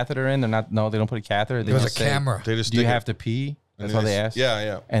put a catheter in. They're not. No, they don't put a catheter. They There was a just say, camera. They just Do you stick it- have to pee? That's and all they it's- ask.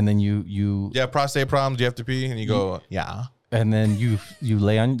 Yeah. And then you Yeah, prostate problems, you have to pee, and you go, yeah. and then you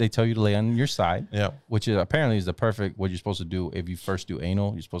lay on. They tell you to lay on your side. Yeah. Which is apparently is the perfect what you're supposed to do if you first do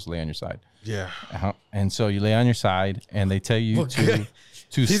anal. You're supposed to lay on your side. Yeah. And so you lay on your side, and they tell you to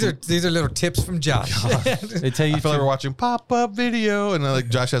These are little tips from Josh. they tell you I feel like to we're watching pop-up video, and then like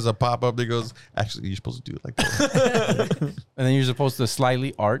Josh has a pop-up that goes, actually, you're supposed to do it like that. and then you're supposed to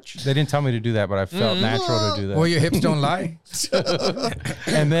slightly arch. They didn't tell me to do that, but I felt natural to do that. Well, your hips don't lie.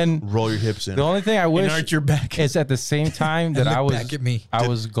 And then Roll your hips in. the only thing I wish arch your back. is at the same time that Look I was back at me. I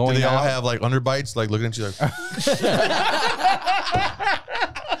was Do going they all out. have like underbites, like looking at you like,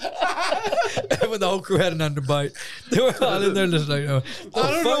 When the whole crew had an underbite, they were all in there just like, oh,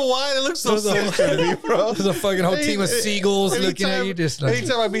 I don't know why it looks so sinister to me, bro. there's a fucking whole team of seagulls looking at Anytime- you, just like.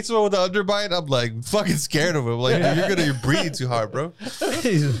 Anytime I meet someone with an underbite, I'm like fucking scared of him. Like, you're breathing too hard, bro.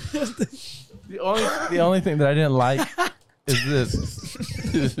 The only thing that I didn't like is this.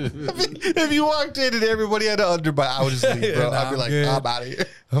 If you walked in and everybody had an underbite, I would just leave, bro. Nah, I'd be I'm like, good. I'm out of here.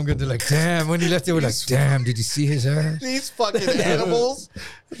 I'm gonna like, damn. When he left, they were like, damn. Did you see his ass? These fucking animals,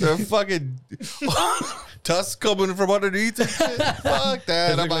 they're fucking tusks coming from underneath and shit. Fuck that.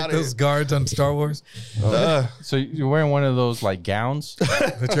 They I'm look like out of those here. guards on Star Wars, So you're wearing one of those like gowns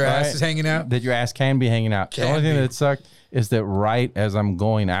with your ass is hanging out. that your ass can be hanging out. The Can only thing be. that sucked is that right as I'm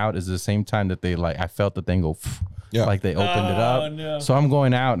going out is the same time that they like I felt the thing go Yeah. like they opened it Oh, up. no. So I'm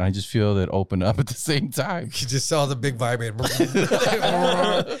going out and I just feel that open up at the same time. You just saw the big vibrator.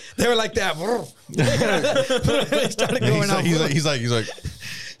 They were like that. They started going out. He's like,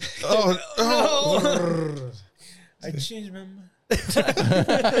 oh, I changed my mind.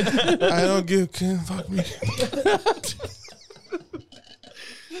 I don't give can fuck me.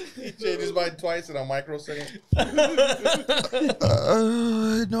 He changed his mind twice in a microsecond.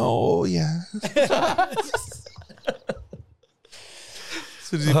 No, yeah.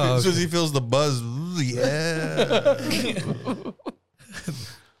 As soon as he feels the buzz, yeah.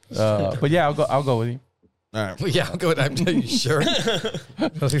 But yeah, I'll go with you. All right. Well, yeah, I'll go with that. You sure?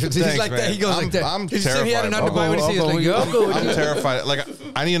 He's Thanks, like that. man. He goes like that. I'm He said he had an terrified, bro. underbite when he sees like, yo, I'll go with I'm you. terrified. Like,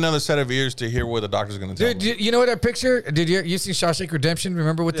 I need another set of ears to hear what the doctor's going to tell Dude, me. you know what that picture? Did you see Shawshank Redemption?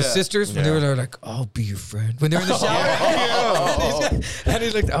 Remember with the sisters when they were like, "I'll be your friend" when they're in the shower, and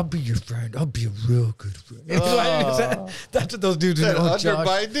he's like, "I'll be your friend. I'll be a real good friend." That's what those dudes are. Oh, Josh,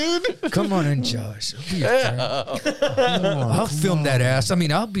 Underbite, dude. come on in, Josh. I'll be your friend. I'll film that ass. I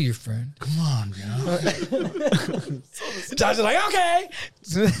mean, I'll be your friend. Come on, man. Josh is like, okay.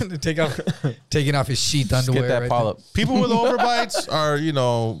 Taking off his sheath underwear. Get that right polyp. People with overbites are,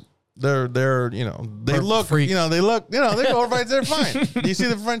 they're, they look, freaks. they look, they got overbites, they're fine. You see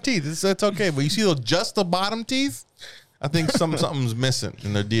the front teeth, it's okay. But you see just the bottom teeth, I think something's missing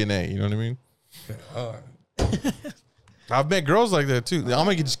in their DNA. You know what I mean? I've met girls like that too. I'm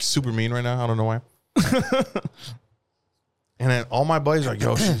making just super mean right now. I don't know why. And then all my buddies are like,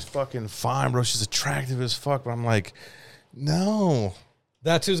 yo, she's fucking fine, bro. She's attractive as fuck. But I'm like, no.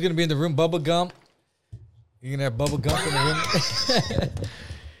 That's who's gonna be in the room. Bubba Gump. You're gonna have Bubba Gump in the room.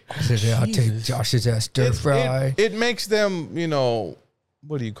 He said, "Yeah, I'll take Josh's ass stir fry." It makes them,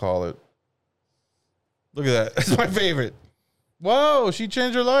 what do you call it? Look at that. That's my favorite. Whoa, she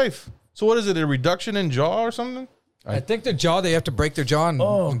changed her life. So what is it, a reduction in jaw or something? I think their jaw, they have to break their jaw and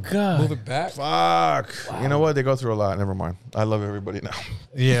God. move it back. Fuck. You know what? They go through a lot. Never mind. I love everybody now.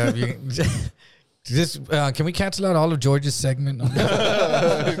 Yeah. Can we cancel out all of George's segment?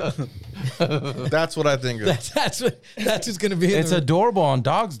 That's what I think. That's who's going to be in It's the adorable on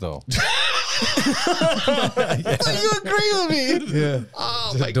dogs though. You agree with me? Yeah.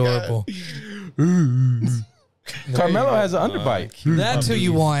 Oh, It's my adorable. Carmelo has an underbite. That's who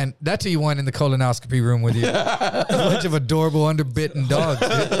you want. That's who you want in the colonoscopy room with you. A bunch of adorable underbitten dogs.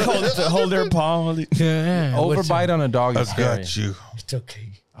 Hold their paw. Yeah. Overbite on a dog is God. scary. I got you. It's okay.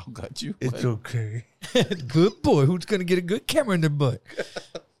 Oh, got you. It's okay. Good boy. Who's going to get a good camera in their butt?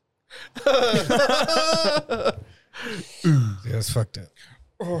 Yeah, that's fucked up.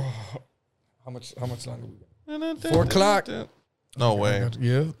 How much longer we got? 4 o'clock. No way.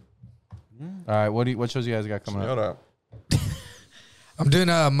 Yeah. All right, what shows you guys got coming Shut up? up. I'm doing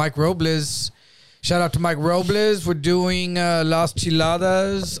Mike Robles. Shout out to Mike Robles. We're doing Las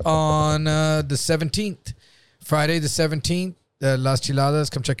Chiladas on the 17th. Friday the 17th. Las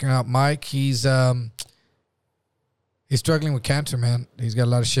Chiladas. Come check out Mike. He's He's struggling with cancer, man. He's got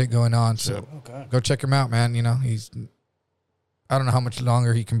a lot of shit going on. So go check him out, man. You know, I don't know how much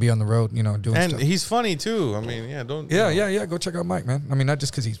longer he can be on the road, you know, doing And stuff. he's funny too. I mean, yeah, don't. Yeah. Go check out Mike, man. I mean, not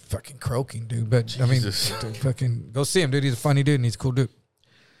just because he's fucking croaking, dude, but Jesus. I mean, fucking go see him, dude. He's a funny dude and he's a cool dude.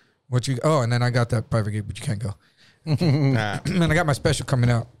 And then I got that private gig, but you can't go. Nah. And I got my special coming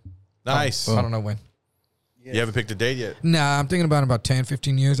out. Nice. I don't know when. You haven't picked a date yet? Nah, I'm thinking about 10,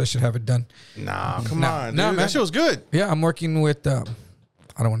 15 years. I should have it done. Nah, come Nah, on, dude. man. That shit was good. Yeah, I'm working with, I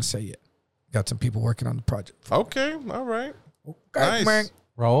don't want to say yet. Got some people working on the project. Okay, all right. Okay, Nice. man.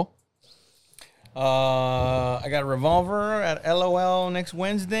 Roll. I got Revolver at LOL next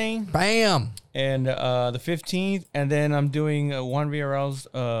Wednesday Bam. and the 15th, and then I'm doing Juan Villarreal's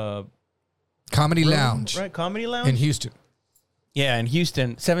Comedy Lounge right? Comedy Lounge in Houston. Yeah, in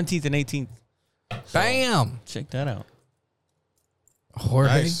Houston, 17th and 18th. Bam. Check that out. Jorge.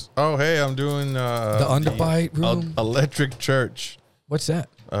 Nice. Oh, hey, I'm doing The Underbite Room. Electric Church. What's that?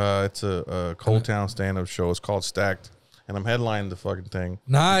 It's a Cold Town stand-up show. It's called Stacked, and I'm headlining the fucking thing.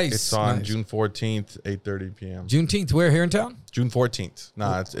 Nice. It's on nice. June 14th, 8:30 p.m. Juneteenth. Where, here in town? June 14th.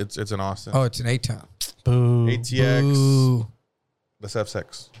 Nah, it's in Austin. Oh, it's in A-Town. Boo. ATX. Ooh. Let's have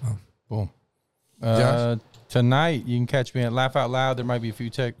sex. Boom. Josh? Tonight, you can catch me at Laugh Out Loud. There might be a few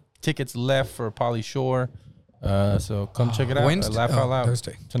tickets left for Pauly Shore. So come check it out. Wednesday? Laugh Out Loud.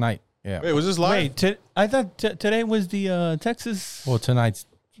 Thursday. Tonight. Yeah. Wait, was this live? Wait, I thought today was the Texas. Well, tonight's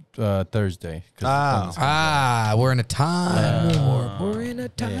Thursday. 'cause the Thunder's- We're in a time warp. We're in a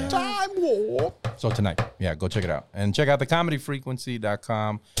time. Time warp. So tonight, yeah, go check it out. And check out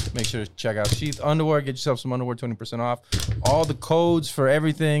thecomedyfrequency.com. Make sure to check out Sheath Underwear. Get yourself some underwear, 20% off. All the codes for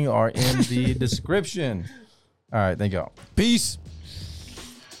everything are in the description. All right, thank y'all. Peace.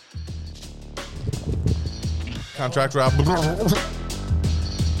 Contract route.